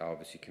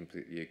obviously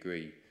completely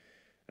agree,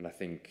 and I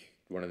think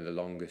one of the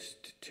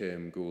longest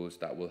term goals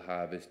that we'll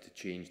have is to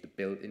change the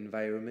built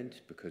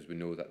environment, because we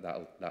know that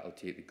that'll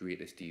take the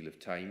greatest deal of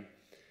time.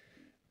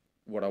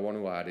 What I want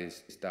to add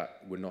is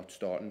that we're not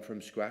starting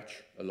from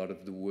scratch. A lot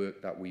of the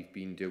work that we've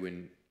been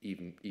doing,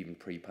 even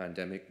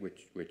pre-pandemic,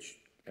 which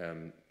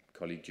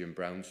colleague Jim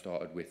Brown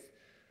started with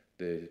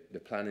the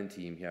planning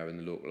team here in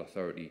the local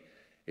authority,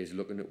 is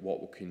looking at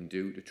what we can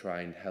do to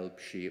try and help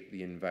shape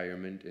the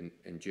environment.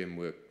 And Jim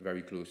worked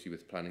very closely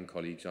with planning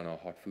colleagues on our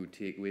hot food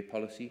takeaway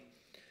policy,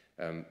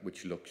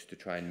 which looks to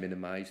try and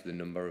minimise the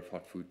number of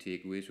hot food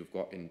takeaways we've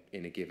got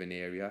in a given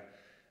area,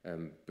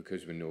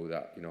 because we know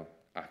that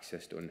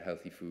access to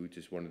unhealthy foods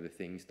is one of the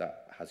things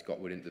that has got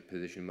us into the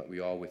position that we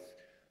are with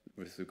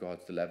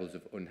regards to levels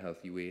of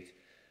unhealthy weight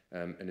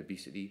and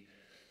obesity.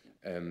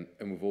 And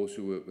we've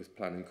also worked with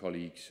planning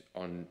colleagues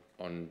on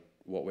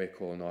what we're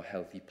calling our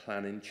healthy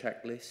planning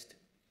checklist.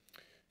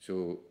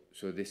 So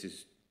this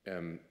is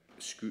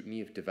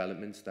scrutiny of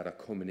developments that are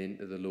coming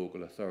into the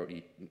local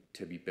authority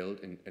to be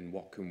built, and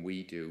what can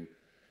we do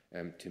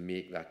to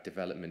make that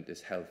development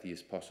as healthy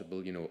as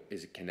possible. You know,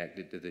 is it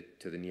connected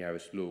to the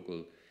nearest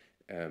local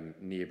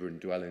neighbouring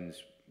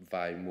dwellings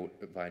via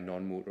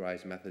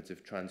non-motorised methods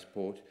of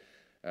transport?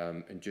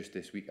 And just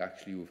this week,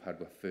 actually, we've had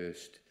our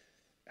first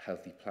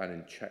healthy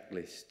planning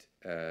checklist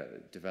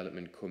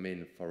development come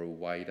in for a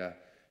wider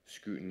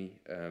scrutiny,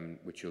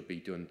 which will be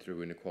done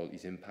through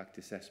inequalities impact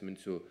assessment.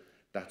 So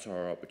that's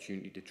our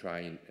opportunity to try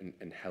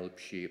and help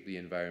shape the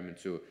environment.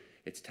 So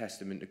it's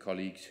testament to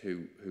colleagues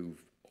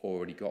who've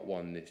already got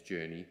one this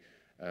journey,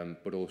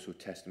 but also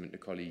testament to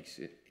colleagues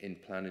in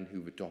planning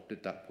who've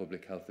adopted that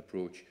public health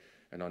approach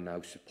and are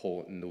now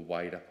supporting the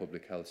wider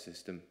public health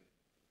system.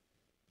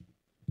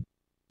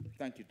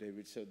 Thank you,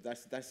 David. So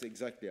that's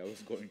exactly I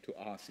was going to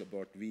ask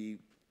about.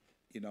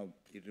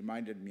 It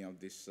reminded me of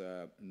this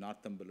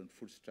Northumberland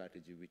food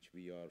strategy, which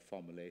we are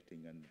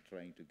formulating and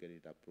trying to get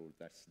it approved.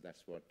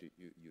 That's what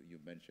you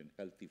mentioned,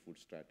 healthy food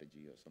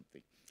strategy or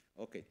something.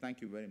 Okay,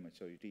 thank you very much.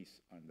 So it is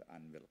on the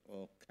anvil.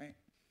 Okay.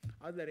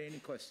 Are there any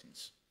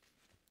questions?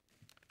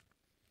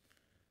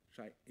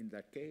 Right. In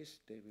that case,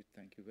 David,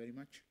 thank you very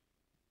much.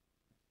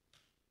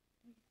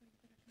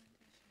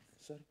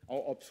 Sorry?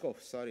 Oh,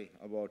 sorry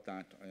about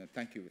that.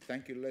 Thank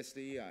you,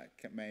 Leslie.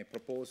 May I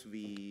propose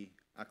we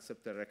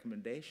accept the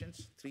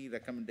recommendations? 3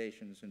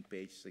 recommendations on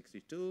page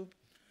 62.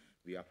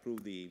 We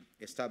approve the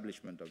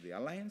establishment of the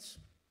alliance.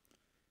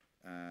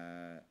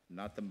 And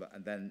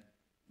then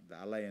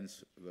the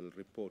alliance will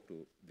report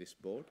to this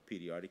board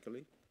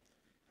periodically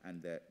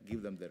and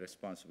give them the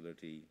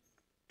responsibility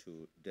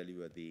to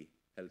deliver the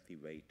healthy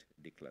weight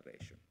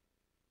declaration.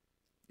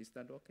 Is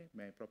that okay?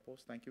 May I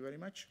propose? Thank you very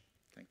much.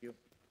 Thank you.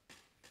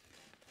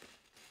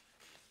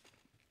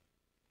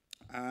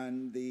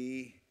 And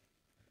the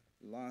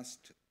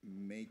last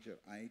major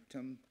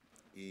item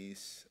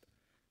is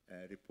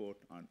a report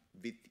on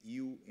With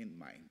You in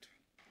Mind.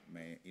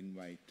 May I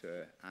invite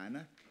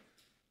Anna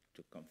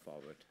to come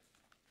forward.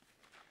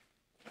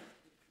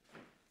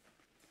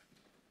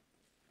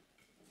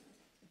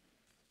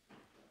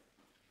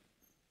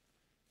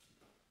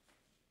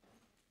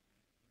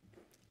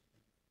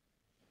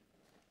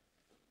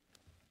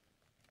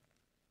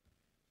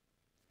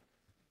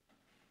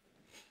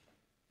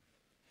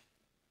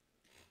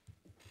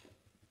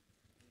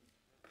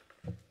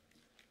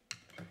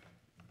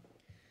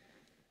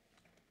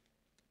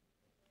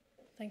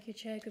 Thank you,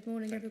 Chair. Good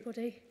morning,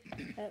 everybody.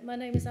 My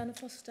name is Anna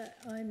Foster.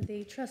 I'm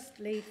the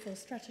Trust Lead for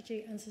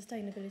Strategy and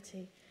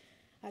Sustainability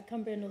at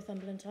Cumbria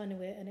Northumberland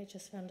Tyne-and-Wear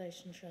NHS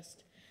Foundation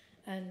Trust.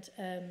 And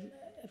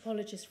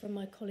apologies from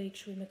my colleague,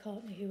 Sheree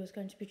McCartney, who was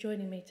going to be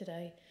joining me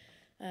today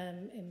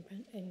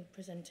in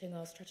presenting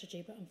our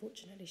strategy, but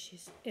unfortunately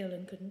she's ill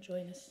and couldn't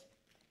join us.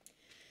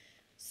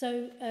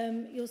 So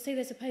you'll see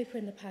there's a paper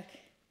in the pack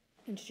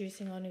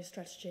introducing our new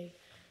strategy.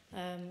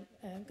 I'm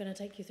going to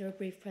take you through a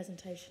brief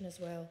presentation as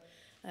well.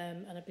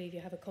 And I believe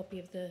you have a copy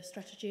of the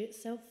strategy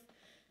itself,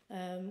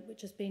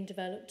 which has been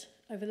developed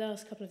over the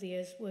last couple of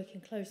years,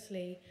 working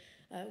closely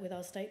with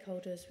our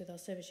stakeholders, with our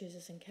service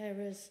users and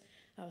carers,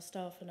 our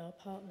staff and our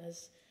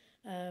partners,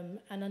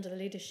 and under the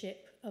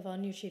leadership of our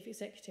new Chief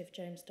Executive,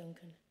 James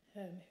Duncan,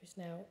 who's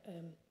now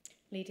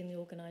leading the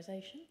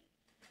organisation.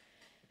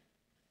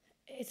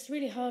 It's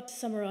really hard to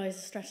summarise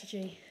a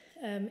strategy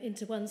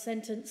into one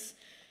sentence,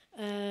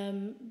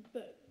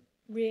 but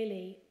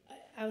really,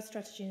 our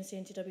strategy in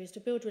CNTW is to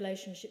build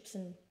relationships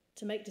and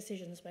to make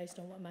decisions based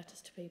on what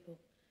matters to people.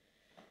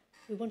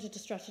 We wanted a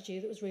strategy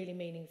that was really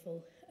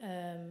meaningful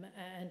and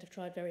have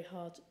tried very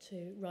hard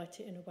to write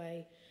it in a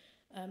way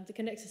that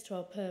connects us to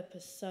our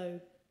purpose.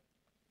 So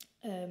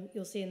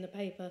you'll see in the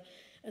paper,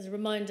 as a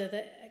reminder,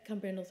 that at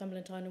Cumbria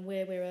Northumberland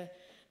Tyne-and-Wear, we're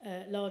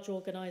a large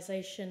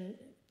organisation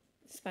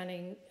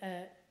spanning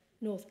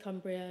North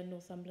Cumbria,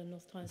 Northumberland,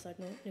 North Tyneside,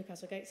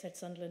 Newcastle, Gateshead,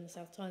 Sunderland and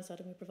South Tyneside,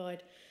 and we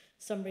provide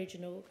some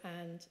regional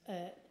and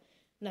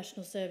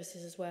national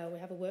services as well. We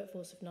have a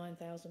workforce of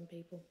 9,000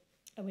 people,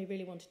 and we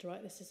really wanted to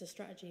write this as a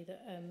strategy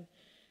that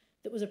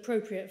that was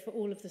appropriate for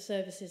all of the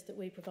services that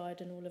we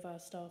provide and all of our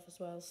staff as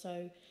well.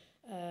 So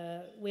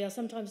we are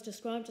sometimes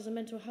described as a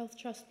mental health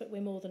trust, but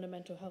we're more than a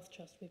mental health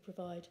trust. We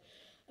provide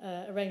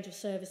a range of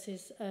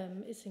services.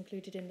 It's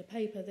included in the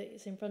paper that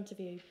is in front of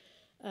you,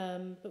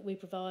 but we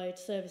provide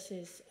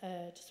services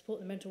to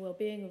support the mental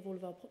well-being of all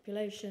of our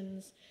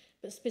populations,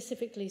 but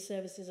specifically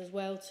services as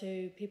well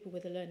to people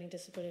with a learning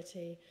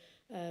disability,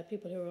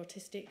 people who are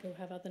autistic or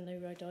have other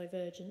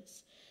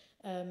neurodivergence.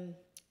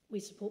 We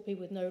support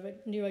people with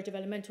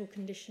neurodevelopmental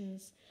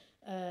conditions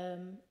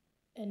and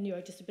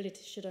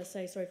neurodisabilities, should I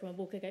say, from a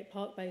Walkergate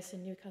Park base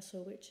in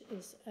Newcastle, which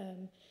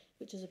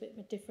is a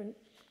bit different.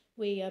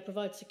 We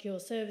provide secure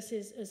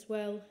services as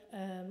well.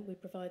 We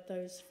provide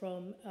those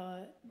from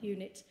our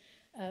unit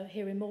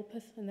here in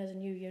Morpeth, and there's a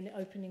new unit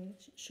opening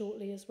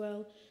shortly as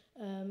well.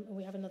 And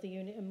we have another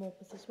unit in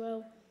Morpeth as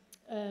well.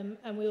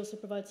 And we also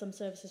provide some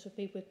services for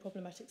people with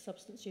problematic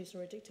substance use or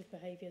addictive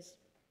behaviours.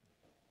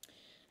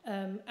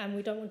 And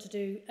we don't want to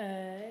do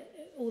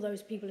all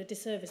those people a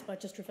disservice by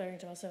just referring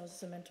to ourselves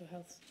as a mental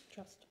health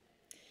trust.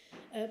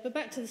 But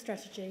back to the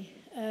strategy.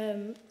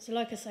 So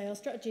like I say, our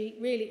strategy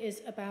really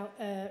is about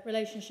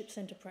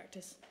relationship-centred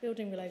practice,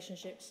 building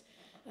relationships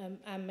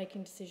and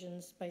making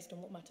decisions based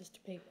on what matters to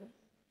people.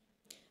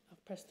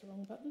 I've pressed the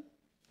wrong button.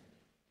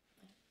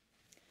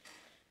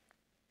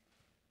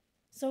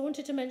 So I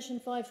wanted to mention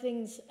 5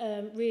 things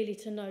really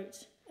to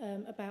note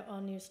about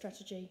our new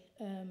strategy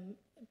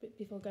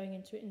before going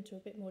into it into a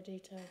bit more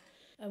detail.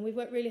 And we've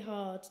worked really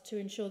hard to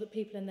ensure that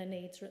people and their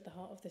needs are at the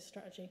heart of this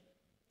strategy.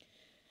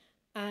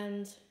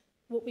 And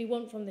what we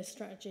want from this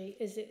strategy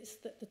is it's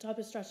the type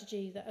of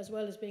strategy that, as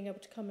well as being able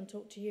to come and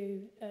talk to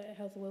you,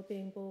 health and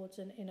wellbeing boards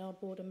and in our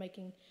board, and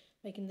making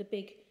the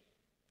big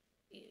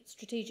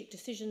strategic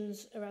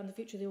decisions around the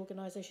future of the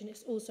organisation,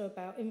 it's also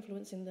about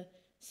influencing the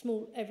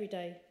small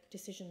everyday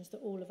decisions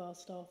that all of our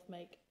staff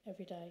make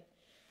every day.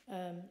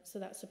 So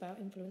that's about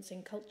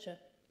influencing culture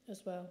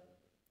as well.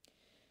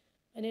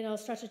 And in our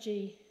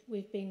strategy,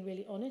 we've been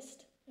really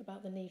honest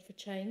about the need for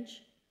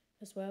change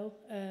as well,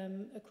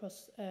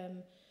 across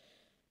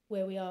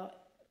where we are,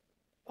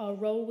 our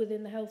role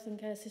within the health and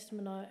care system,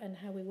 and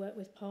how we work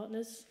with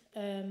partners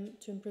to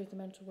improve the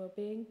mental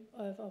well-being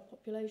of our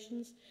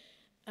populations.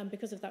 And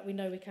because of that, we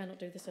know we cannot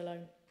do this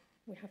alone.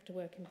 We have to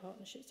work in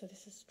partnership. So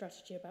this is a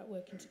strategy about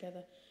working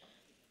together.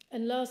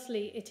 And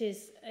lastly, it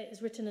is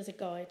written as a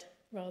guide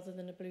rather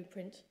than a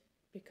blueprint,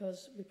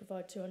 because we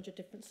provide 200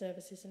 different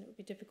services, and it would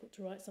be difficult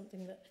to write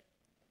something that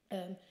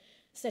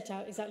set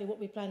out exactly what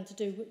we plan to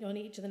do on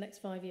each of the next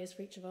 5 years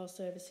for each of our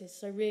services.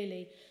 So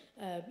really,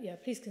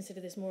 please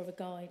consider this more of a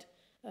guide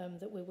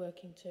that we're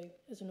working to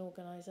as an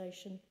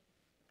organisation.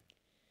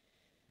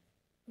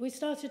 We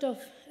started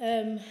off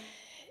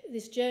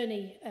this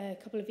journey a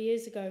couple of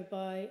years ago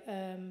by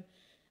an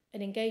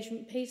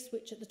engagement piece,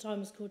 which at the time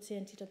was called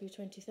CNTW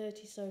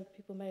 2030, so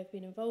people may have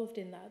been involved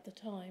in that at the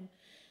time,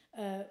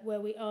 where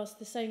we asked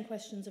the same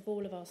questions of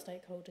all of our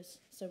stakeholders,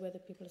 so whether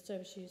people are a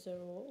service user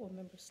or a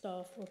member of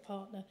staff or a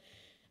partner.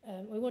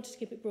 We wanted to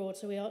keep it broad,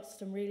 so we asked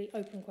some really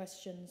open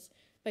questions,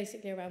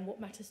 basically around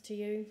what matters to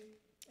you,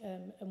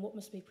 and what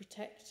must we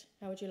protect,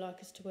 how would you like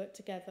us to work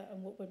together,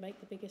 and what would make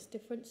the biggest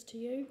difference to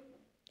you.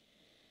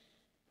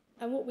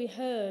 And what we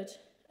heard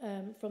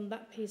from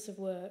that piece of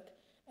work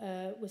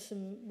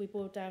we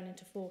boiled down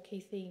into 4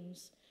 key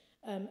themes.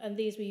 And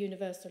these were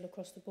universal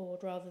across the board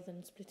rather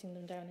than splitting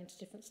them down into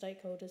different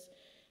stakeholders.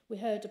 We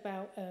heard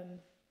about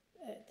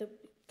that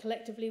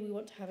collectively we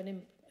want to have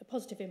a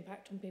positive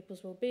impact on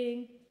people's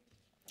well-being.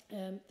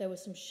 There were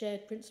some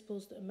shared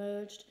principles that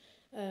emerged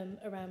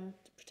around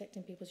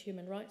protecting people's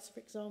human rights, for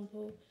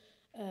example.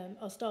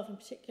 Our staff in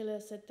particular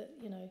said that,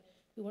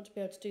 we want to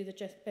be able to do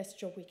the best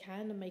job we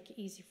can and make it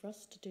easy for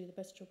us to do the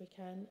best job we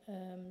can,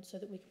 so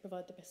that we can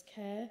provide the best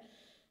care.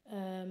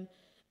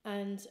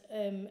 And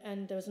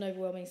there was an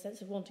overwhelming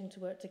sense of wanting to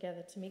work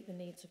together to meet the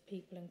needs of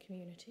people and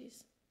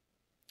communities.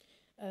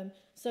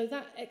 So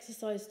that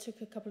exercise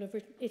took a couple of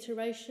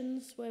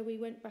iterations where we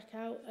went back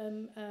out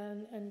and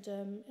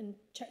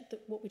checked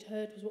that what we'd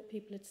heard was what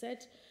people had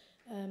said,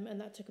 and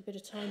that took a bit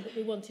of time, but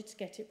we wanted to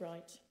get it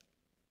right.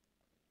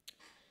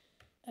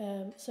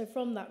 So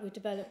from that we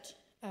developed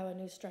our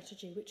new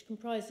strategy, which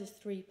comprises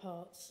 3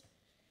 parts.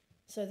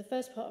 So the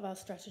first part of our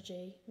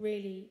strategy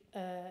really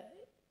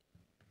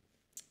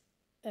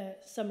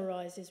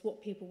summarises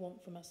what people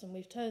want from us, and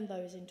we've turned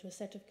those into a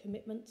set of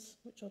commitments,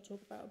 which I'll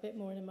talk about a bit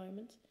more in a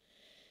moment.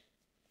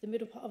 The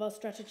middle part of our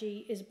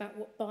strategy is about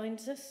what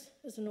binds us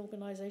as an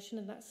organisation,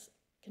 and that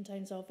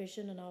contains our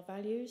vision and our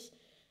values.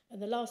 And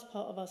the last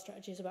part of our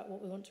strategy is about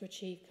what we want to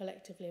achieve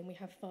collectively, and we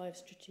have 5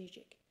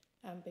 strategic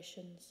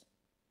ambitions.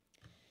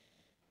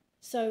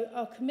 So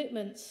our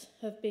commitments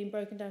have been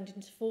broken down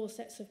into 4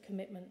 sets of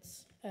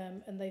commitments,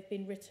 and they've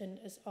been written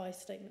as I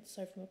statements,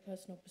 so from a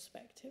personal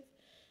perspective.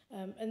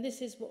 And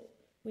this is what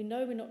we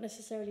know we're not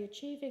necessarily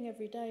achieving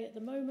every day at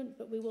the moment,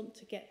 but we want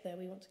to get there.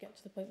 We want to get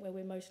to the point where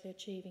we're mostly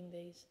achieving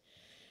these.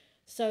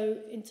 So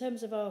in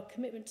terms of our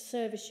commitment to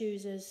service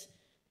users,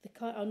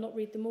 I'll not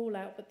read them all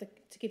out, but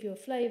to give you a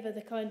flavour,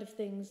 the kind of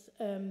things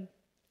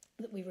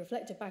that we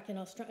reflected back in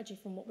our strategy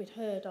from what we'd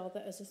heard are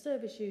that as a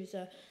service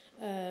user,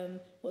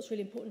 what's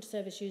really important to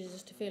service users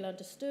is to feel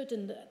understood,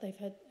 and that they've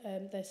had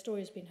their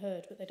story has been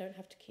heard, but they don't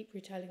have to keep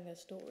retelling their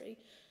story,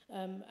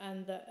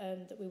 and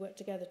that we work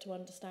together to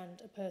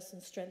understand a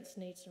person's strengths,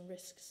 needs and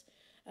risks,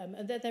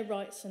 and that their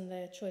rights and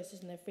their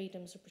choices and their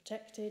freedoms are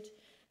protected.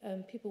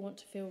 People want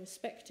to feel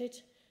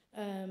respected,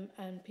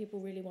 and people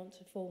really want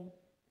to form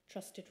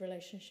trusted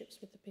relationships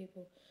with the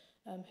people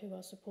who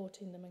are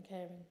supporting them and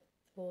caring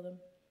for them.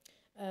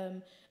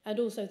 And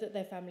also that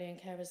their family and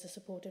carers are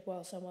supported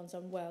while someone's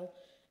unwell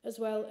as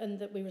well, and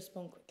that we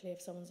respond quickly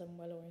if someone's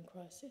unwell or in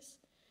crisis.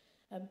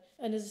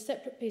 And as a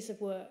separate piece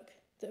of work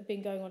that had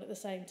been going on at the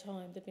same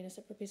time, there'd been a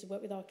separate piece of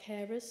work with our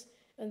carers,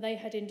 and they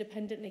had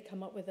independently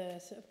come up with a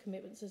set of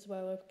commitments as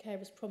well, a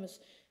carer's promise,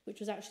 which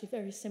was actually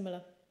very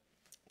similar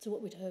to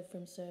what we'd heard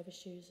from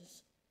service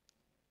users.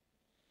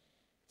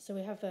 So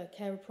we have a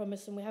carer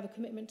promise, and we have a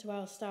commitment to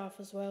our staff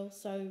as well.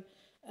 So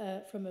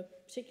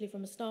particularly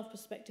from a staff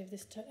perspective,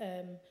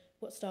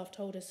 what staff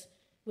told us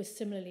was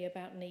similarly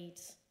about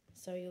needs.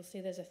 So you'll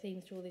see there's a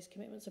theme through all these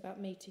commitments about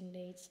meeting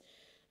needs.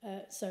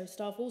 So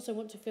staff also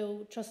want to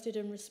feel trusted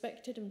and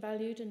respected and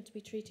valued and to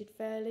be treated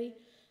fairly.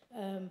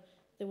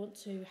 They want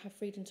to have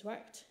freedom to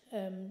act,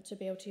 to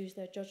be able to use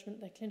their judgment,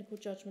 their clinical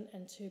judgment,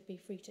 and to be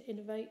free to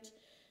innovate.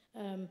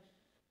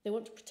 They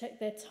want to protect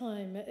their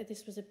time.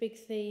 This was a big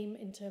theme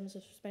in terms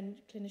of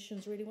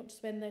clinicians really want to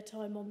spend their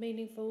time on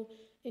meaningful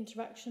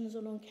interactions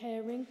and on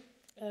caring,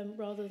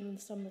 rather than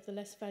some of the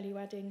less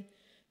value-adding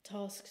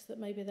tasks that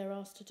maybe they're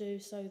asked to do.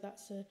 So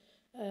that's a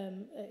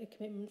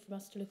commitment from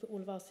us to look at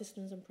all of our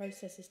systems and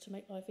processes to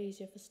make life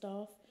easier for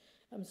staff.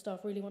 Staff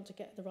really want to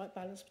get the right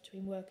balance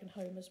between work and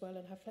home as well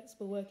and have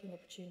flexible working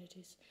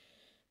opportunities.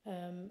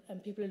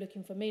 And people are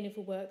looking for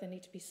meaningful work, they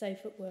need to be safe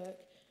at work,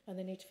 and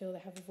they need to feel they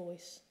have a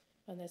voice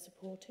and they're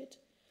supported.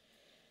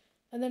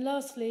 And then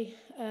lastly,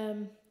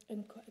 and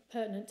quite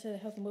pertinent to the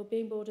Health and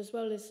Wellbeing Board as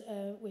well, is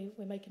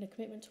we're making a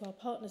commitment to our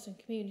partners and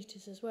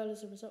communities as well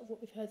as a result of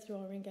what we've heard through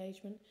our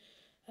engagement.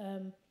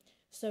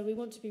 So we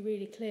want to be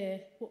really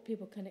clear what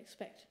people can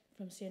expect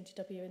from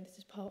CNTW, and this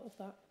is part of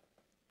that.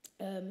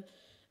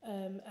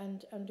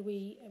 And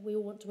we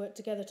all want to work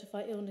together to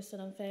fight illness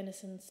and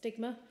unfairness and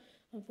stigma.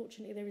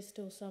 Unfortunately, there is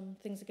still some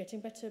things are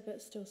getting better,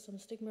 but still some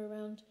stigma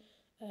around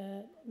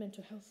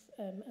mental health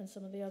and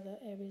some of the other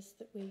areas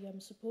that we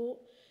support.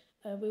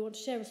 We want to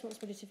share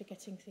responsibility for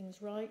getting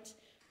things right,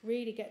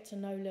 really get to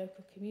know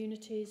local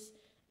communities,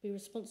 be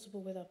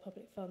responsible with our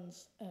public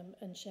funds,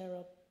 and share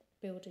our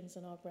buildings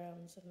and our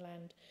grounds and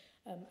land,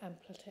 and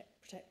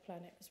protect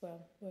planet as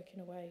well, work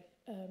in a way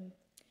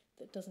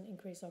that doesn't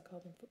increase our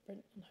carbon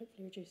footprint and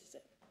hopefully reduces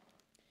it.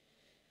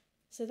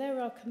 So there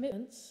are our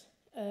commitments,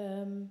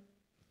 and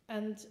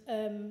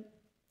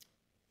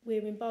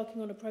we're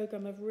embarking on a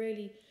programme of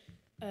really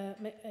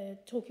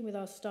talking with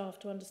our staff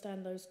to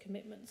understand those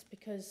commitments,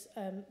 because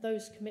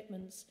those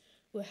commitments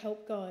will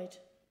help guide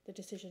the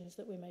decisions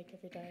that we make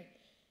every day.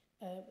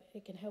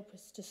 It can help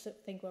us to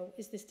think, well,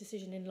 is this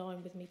decision in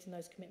line with meeting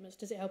those commitments?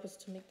 Does it help us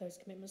to meet those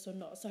commitments or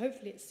not? So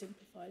hopefully it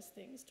simplifies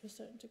things to a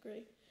certain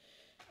degree.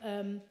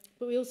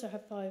 But we also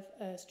have 5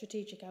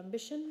 strategic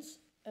ambitions,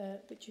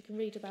 which you can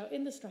read about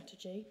in the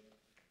strategy.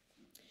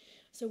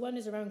 So one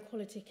is around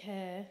quality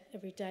care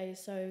every day.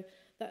 So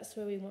that's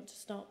where we want to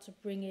start to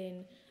bring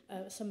in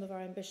some of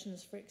our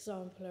ambitions, for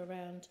example,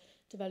 around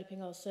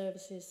developing our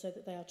services so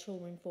that they are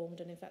trauma-informed,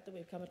 and in fact that we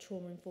become a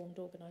trauma-informed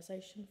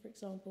organisation, for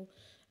example,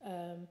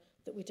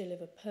 that we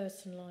deliver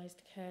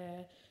personalised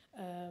care,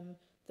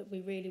 that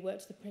we really work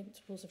to the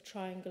principles of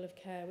triangle of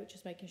care, which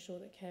is making sure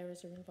that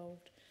carers are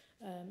involved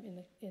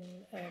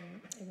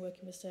in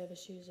working with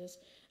service users,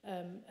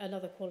 and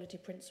other quality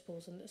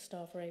principles, and that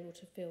staff are able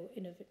to feel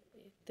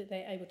that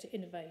they're able to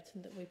innovate,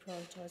 and that we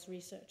prioritise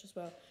research as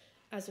well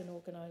as an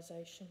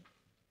organisation.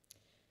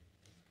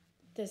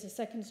 There's a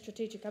second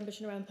strategic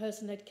ambition around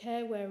person-led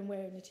care, where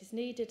it is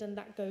needed, and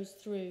that goes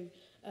through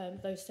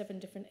those 7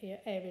 different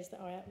areas that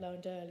I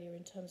outlined earlier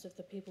in terms of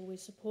the people we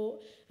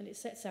support, and it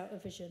sets out a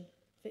vision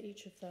for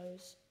each of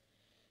those.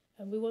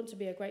 And we want to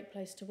be a great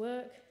place to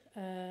work,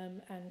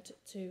 and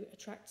to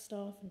attract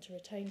staff and to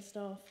retain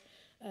staff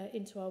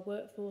into our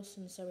workforce,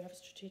 and so we have a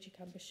strategic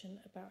ambition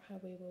about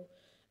how we will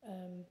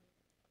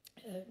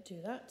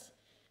do that.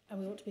 And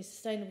we want to be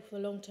sustainable for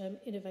the long term,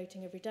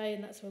 innovating every day,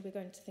 and that's where we're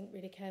going to think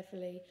really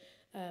carefully,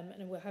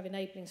 and we'll have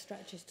enabling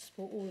strategies to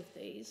support all of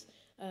these,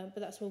 but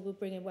that's where we'll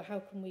bring in, well, how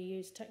can we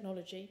use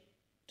technology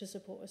to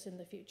support us in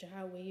the future?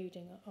 How are we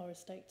using our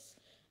estates,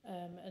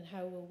 and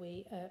how will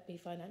we be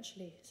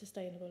financially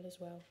sustainable as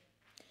well?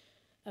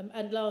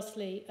 And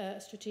lastly,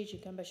 a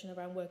strategic ambition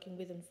around working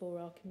with and for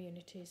our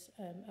communities,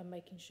 and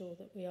making sure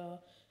that we are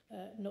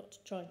not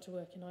trying to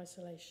work in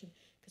isolation,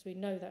 because we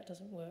know that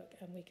doesn't work,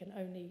 and we can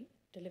only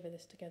deliver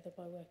this together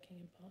by working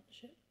in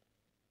partnership.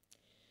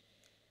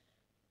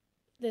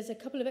 There's a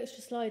couple of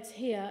extra slides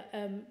here,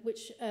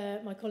 which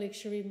my colleague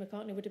Shireen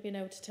McCartney would have been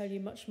able to tell you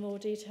much more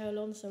detail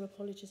on, so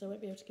apologies I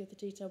won't be able to give the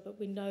detail, but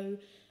we know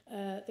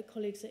that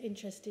colleagues are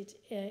interested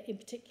in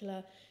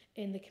particular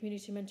in the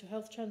community mental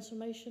health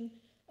transformation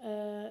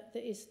that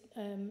is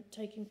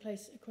taking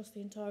place across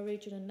the entire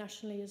region and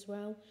nationally as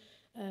well.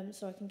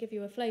 So I can give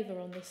you a flavour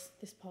on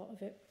this part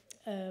of it.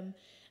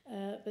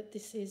 But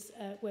this is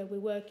where we're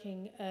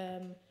working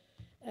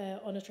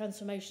on a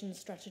transformation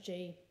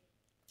strategy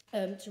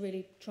to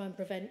really try and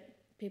prevent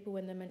people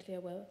when they're mentally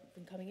unwell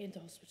from coming into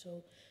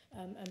hospital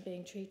and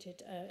being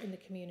treated in the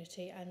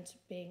community and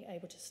being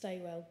able to stay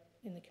well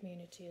in the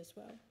community as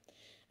well.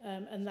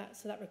 And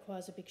so that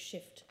requires a big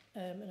shift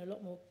and a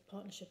lot more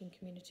partnership and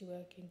community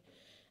working.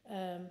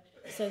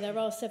 So there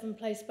are 7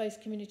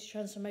 place-based community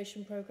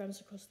transformation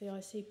programmes across the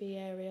ICB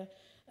area,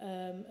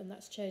 and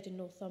that's chaired in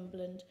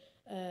Northumberland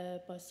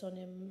by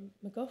Sonia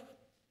McGough.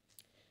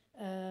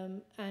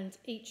 And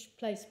each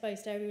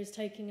place-based area is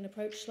taking an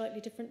approach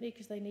slightly differently,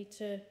 because they need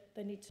to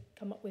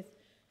come up with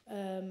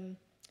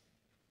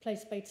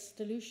place-based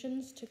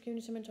solutions to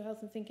community mental health,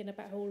 and thinking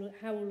about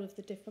how all of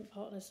the different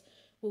partners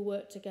will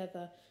work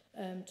together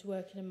to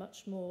work in a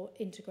much more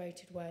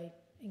integrated way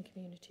in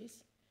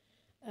communities.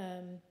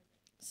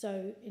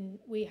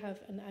 We have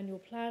an annual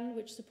plan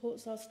which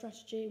supports our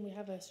strategy, and we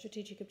have a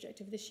strategic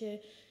objective this year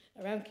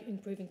around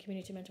improving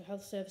community mental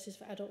health services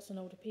for adults and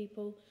older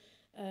people.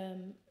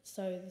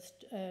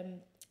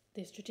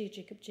 The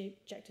strategic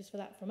objectives for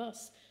that from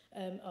us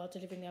are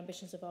delivering the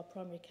ambitions of our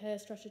primary care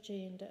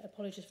strategy, and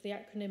apologies for the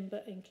acronym,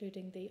 but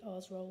including the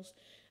R's roles,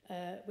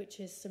 which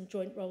is some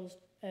joint roles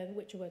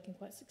which are working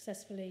quite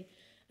successfully,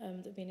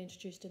 that have been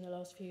introduced in the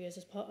last few years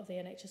as part of the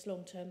NHS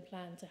long-term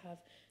plan to have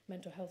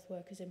mental health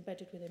workers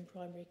embedded within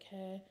primary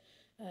care.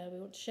 We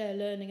want to share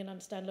learning and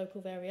understand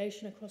local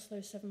variation across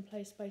those 7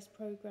 place-based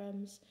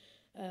programmes.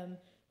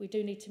 We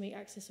do need to meet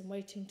access and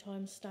waiting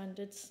time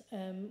standards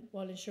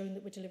while ensuring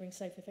that we're delivering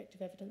safe,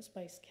 effective,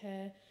 evidence-based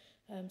care.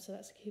 So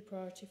that's a key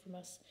priority from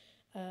us.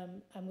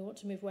 And we want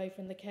to move away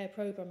from the care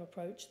programme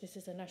approach. This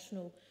is a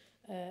national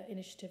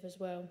initiative as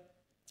well,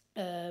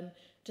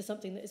 to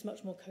something that is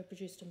much more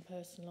co-produced and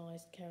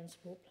personalised care and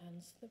support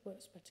plans that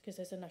works better, because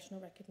there's a national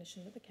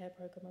recognition that the care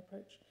programme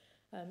approach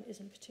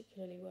isn't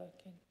particularly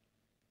working.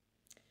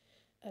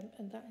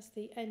 And that is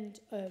the end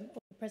of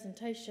the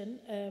presentation.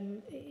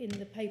 In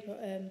the paper,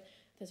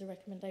 there's a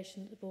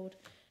recommendation that the board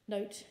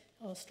note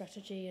our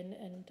strategy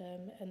and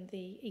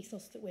the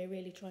ethos that we're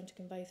really trying to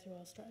convey through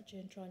our strategy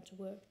and trying to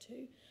work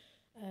to.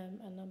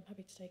 And I'm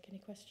happy to take any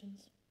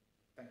questions.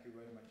 Thank you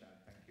very much,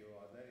 Anne. Thank you.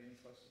 Are there any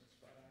questions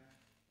for Anne?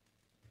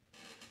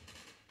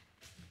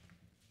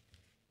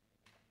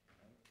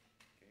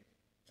 Okay.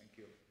 Thank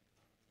you.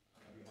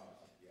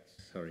 Yes.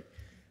 Sorry.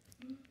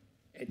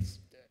 It's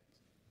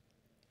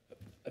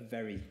a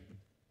very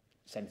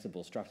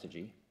sensible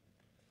strategy.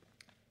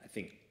 I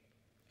think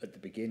at the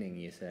beginning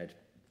you said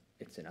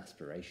it's an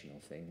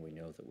aspirational thing. We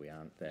know that we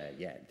aren't there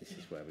yet. This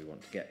is where we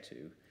want to get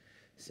to.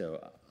 So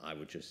I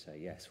would just say,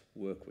 yes,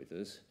 work with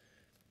us.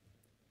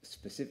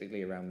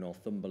 Specifically around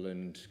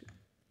Northumberland,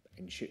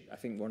 I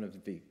think one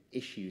of the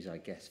issues, I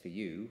guess, for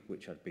you,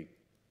 which I'd be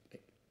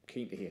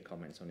keen to hear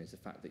comments on, is the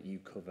fact that you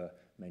cover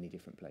many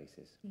different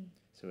places.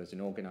 So as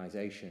an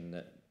organisation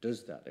that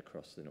does that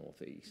across the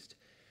North East,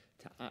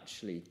 to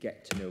actually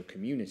get to know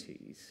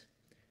communities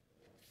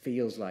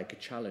feels like a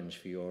challenge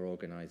for your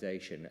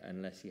organisation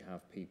unless you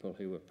have people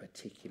who are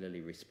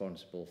particularly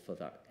responsible for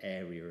that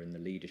area and the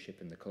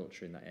leadership and the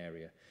culture in that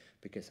area,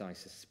 because I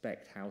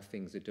suspect how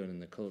things are done in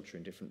the culture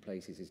in different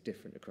places is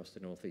different across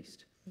the North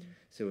East.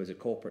 So as a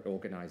corporate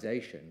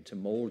organisation, to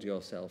mould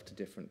yourself to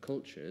different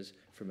cultures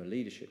from a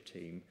leadership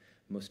team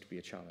must be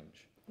a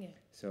challenge. Yeah.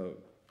 So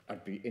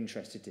I'd be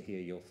interested to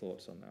hear your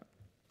thoughts on that.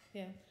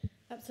 Yeah,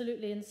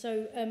 absolutely. And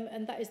so,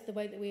 and that is the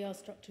way that we are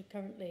structured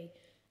currently,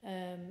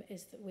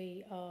 is that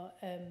we are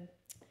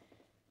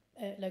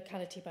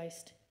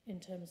locality-based in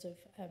terms of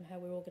how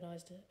we're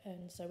organised.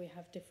 And so we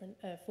have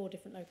 4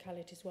 different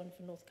localities, one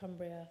for North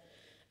Cumbria,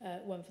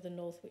 one for the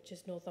north, which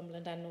is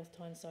Northumberland and North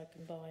Tyneside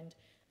combined,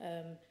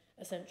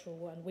 a central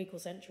one, we call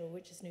central,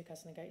 which is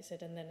Newcastle and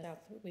Gateshead, and then south,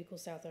 we call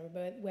South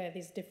Arran, where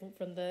these different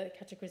from the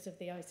categories of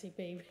the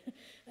ICB,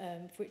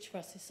 which for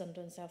us is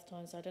Sunderland, South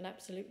Tyneside. And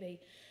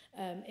absolutely,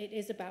 it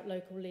is about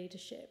local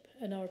leadership,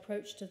 and our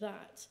approach to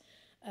that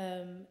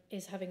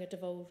is having a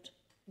devolved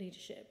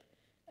leadership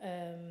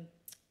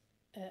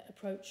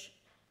approach,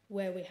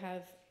 where we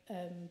have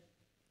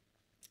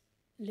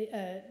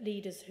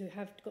leaders who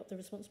have got the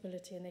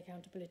responsibility and the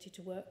accountability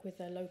to work with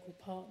their local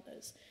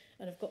partners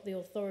and have got the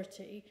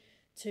authority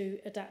to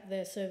adapt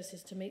their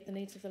services to meet the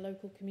needs of the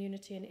local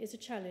community. And it is a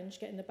challenge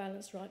getting the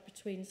balance right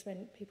between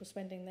people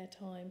spending their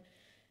time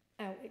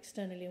out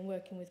externally and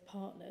working with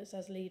partners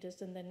as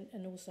leaders,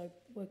 and also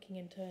working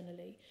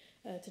internally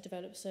to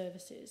develop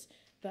services.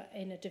 But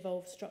in a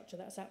devolved structure,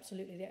 that's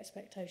absolutely the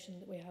expectation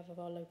that we have of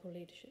our local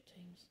leadership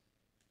teams.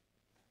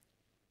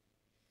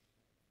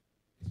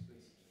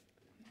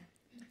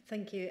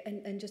 Thank you.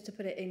 And just to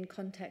put it in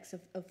context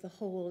of the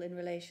whole in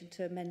relation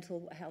to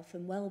mental health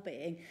and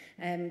well-being,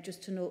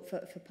 just to note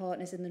for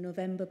partners in the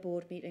November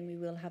board meeting, we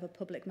will have a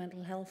public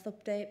mental health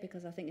update,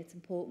 because I think it's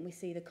important we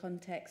see the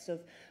context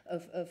of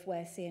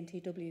where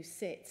CNTW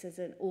sits as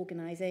an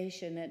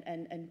organisation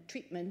and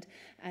treatment,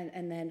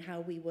 and then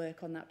how we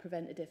work on that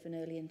preventative and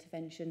early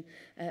intervention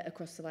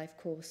across the life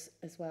course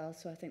as well.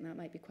 So I think that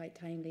might be quite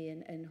timely,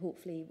 and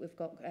hopefully we've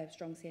got a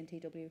strong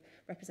CNTW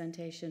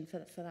representation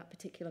for that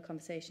particular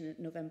conversation at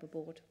November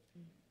board.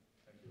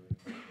 Thank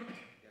you.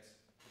 Yes,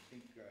 I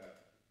think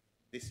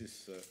this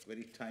is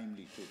very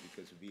timely too,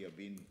 because we have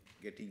been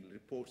getting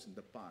reports in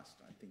the past.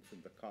 I think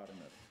from the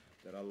coroner,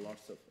 there are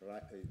lots of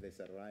there's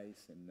a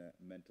rise in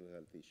mental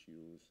health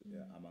issues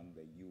among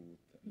the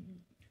youth.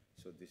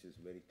 So this is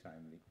very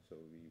timely. So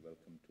we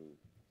welcome to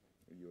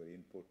your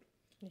input.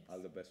 Yes. All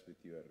the best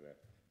with your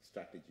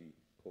strategy,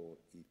 core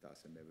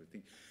ethos, and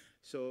everything.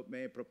 So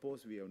may I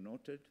propose, we have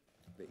noted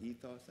the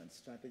ethos and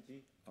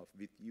strategy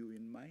with you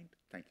in mind.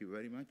 Thank you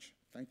very much.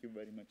 Thank you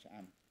very much,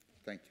 Anne.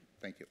 Thank you.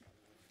 Thank you.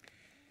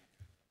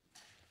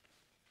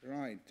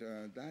 Right,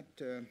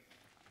 that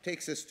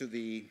takes us to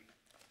the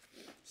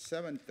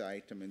 7th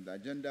item in the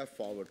agenda,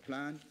 forward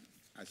plan.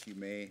 As you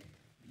may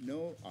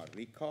know or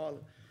recall,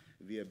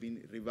 We have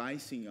been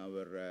revising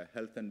our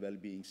health and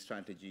well-being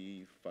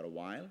strategy for a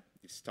while.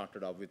 It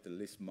started off with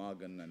Liz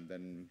Morgan, and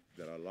then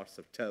there are lots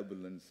of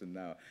turbulence, and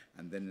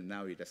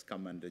now it has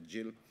come under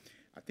Jill.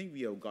 I think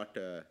we have got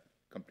a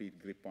complete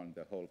grip on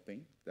the whole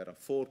thing. There are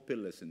 4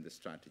 pillars in the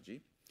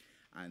strategy,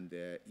 and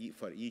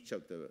for each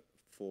of the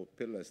 4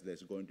 pillars,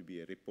 there's going to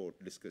be a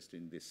report discussed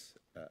in this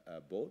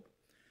board,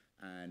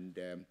 and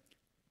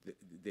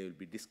they will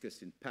be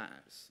discussed in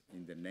pairs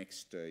in the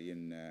next,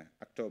 in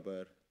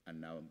October and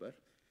November.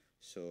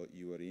 So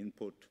your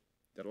input,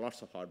 there are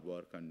lots of hard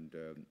work and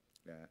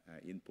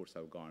inputs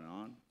have gone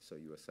on, so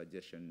your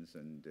suggestions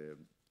and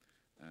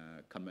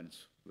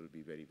comments will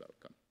be very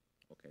welcome,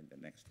 okay, in the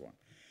next one.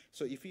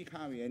 So if you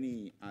have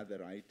any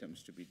other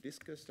items to be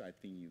discussed, I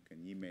think you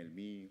can email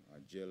me or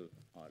Jill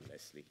or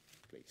Leslie,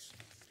 please.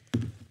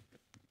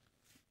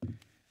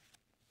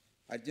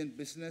 Urgent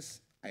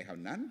business, I have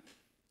none.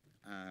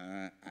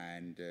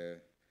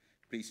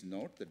 Please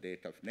note the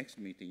date of next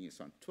meeting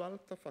is on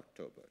 12th of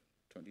October,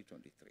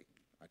 2023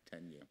 at 10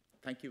 a.m.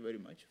 Thank you very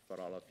much for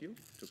all of you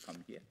to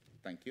come here.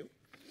 Thank you.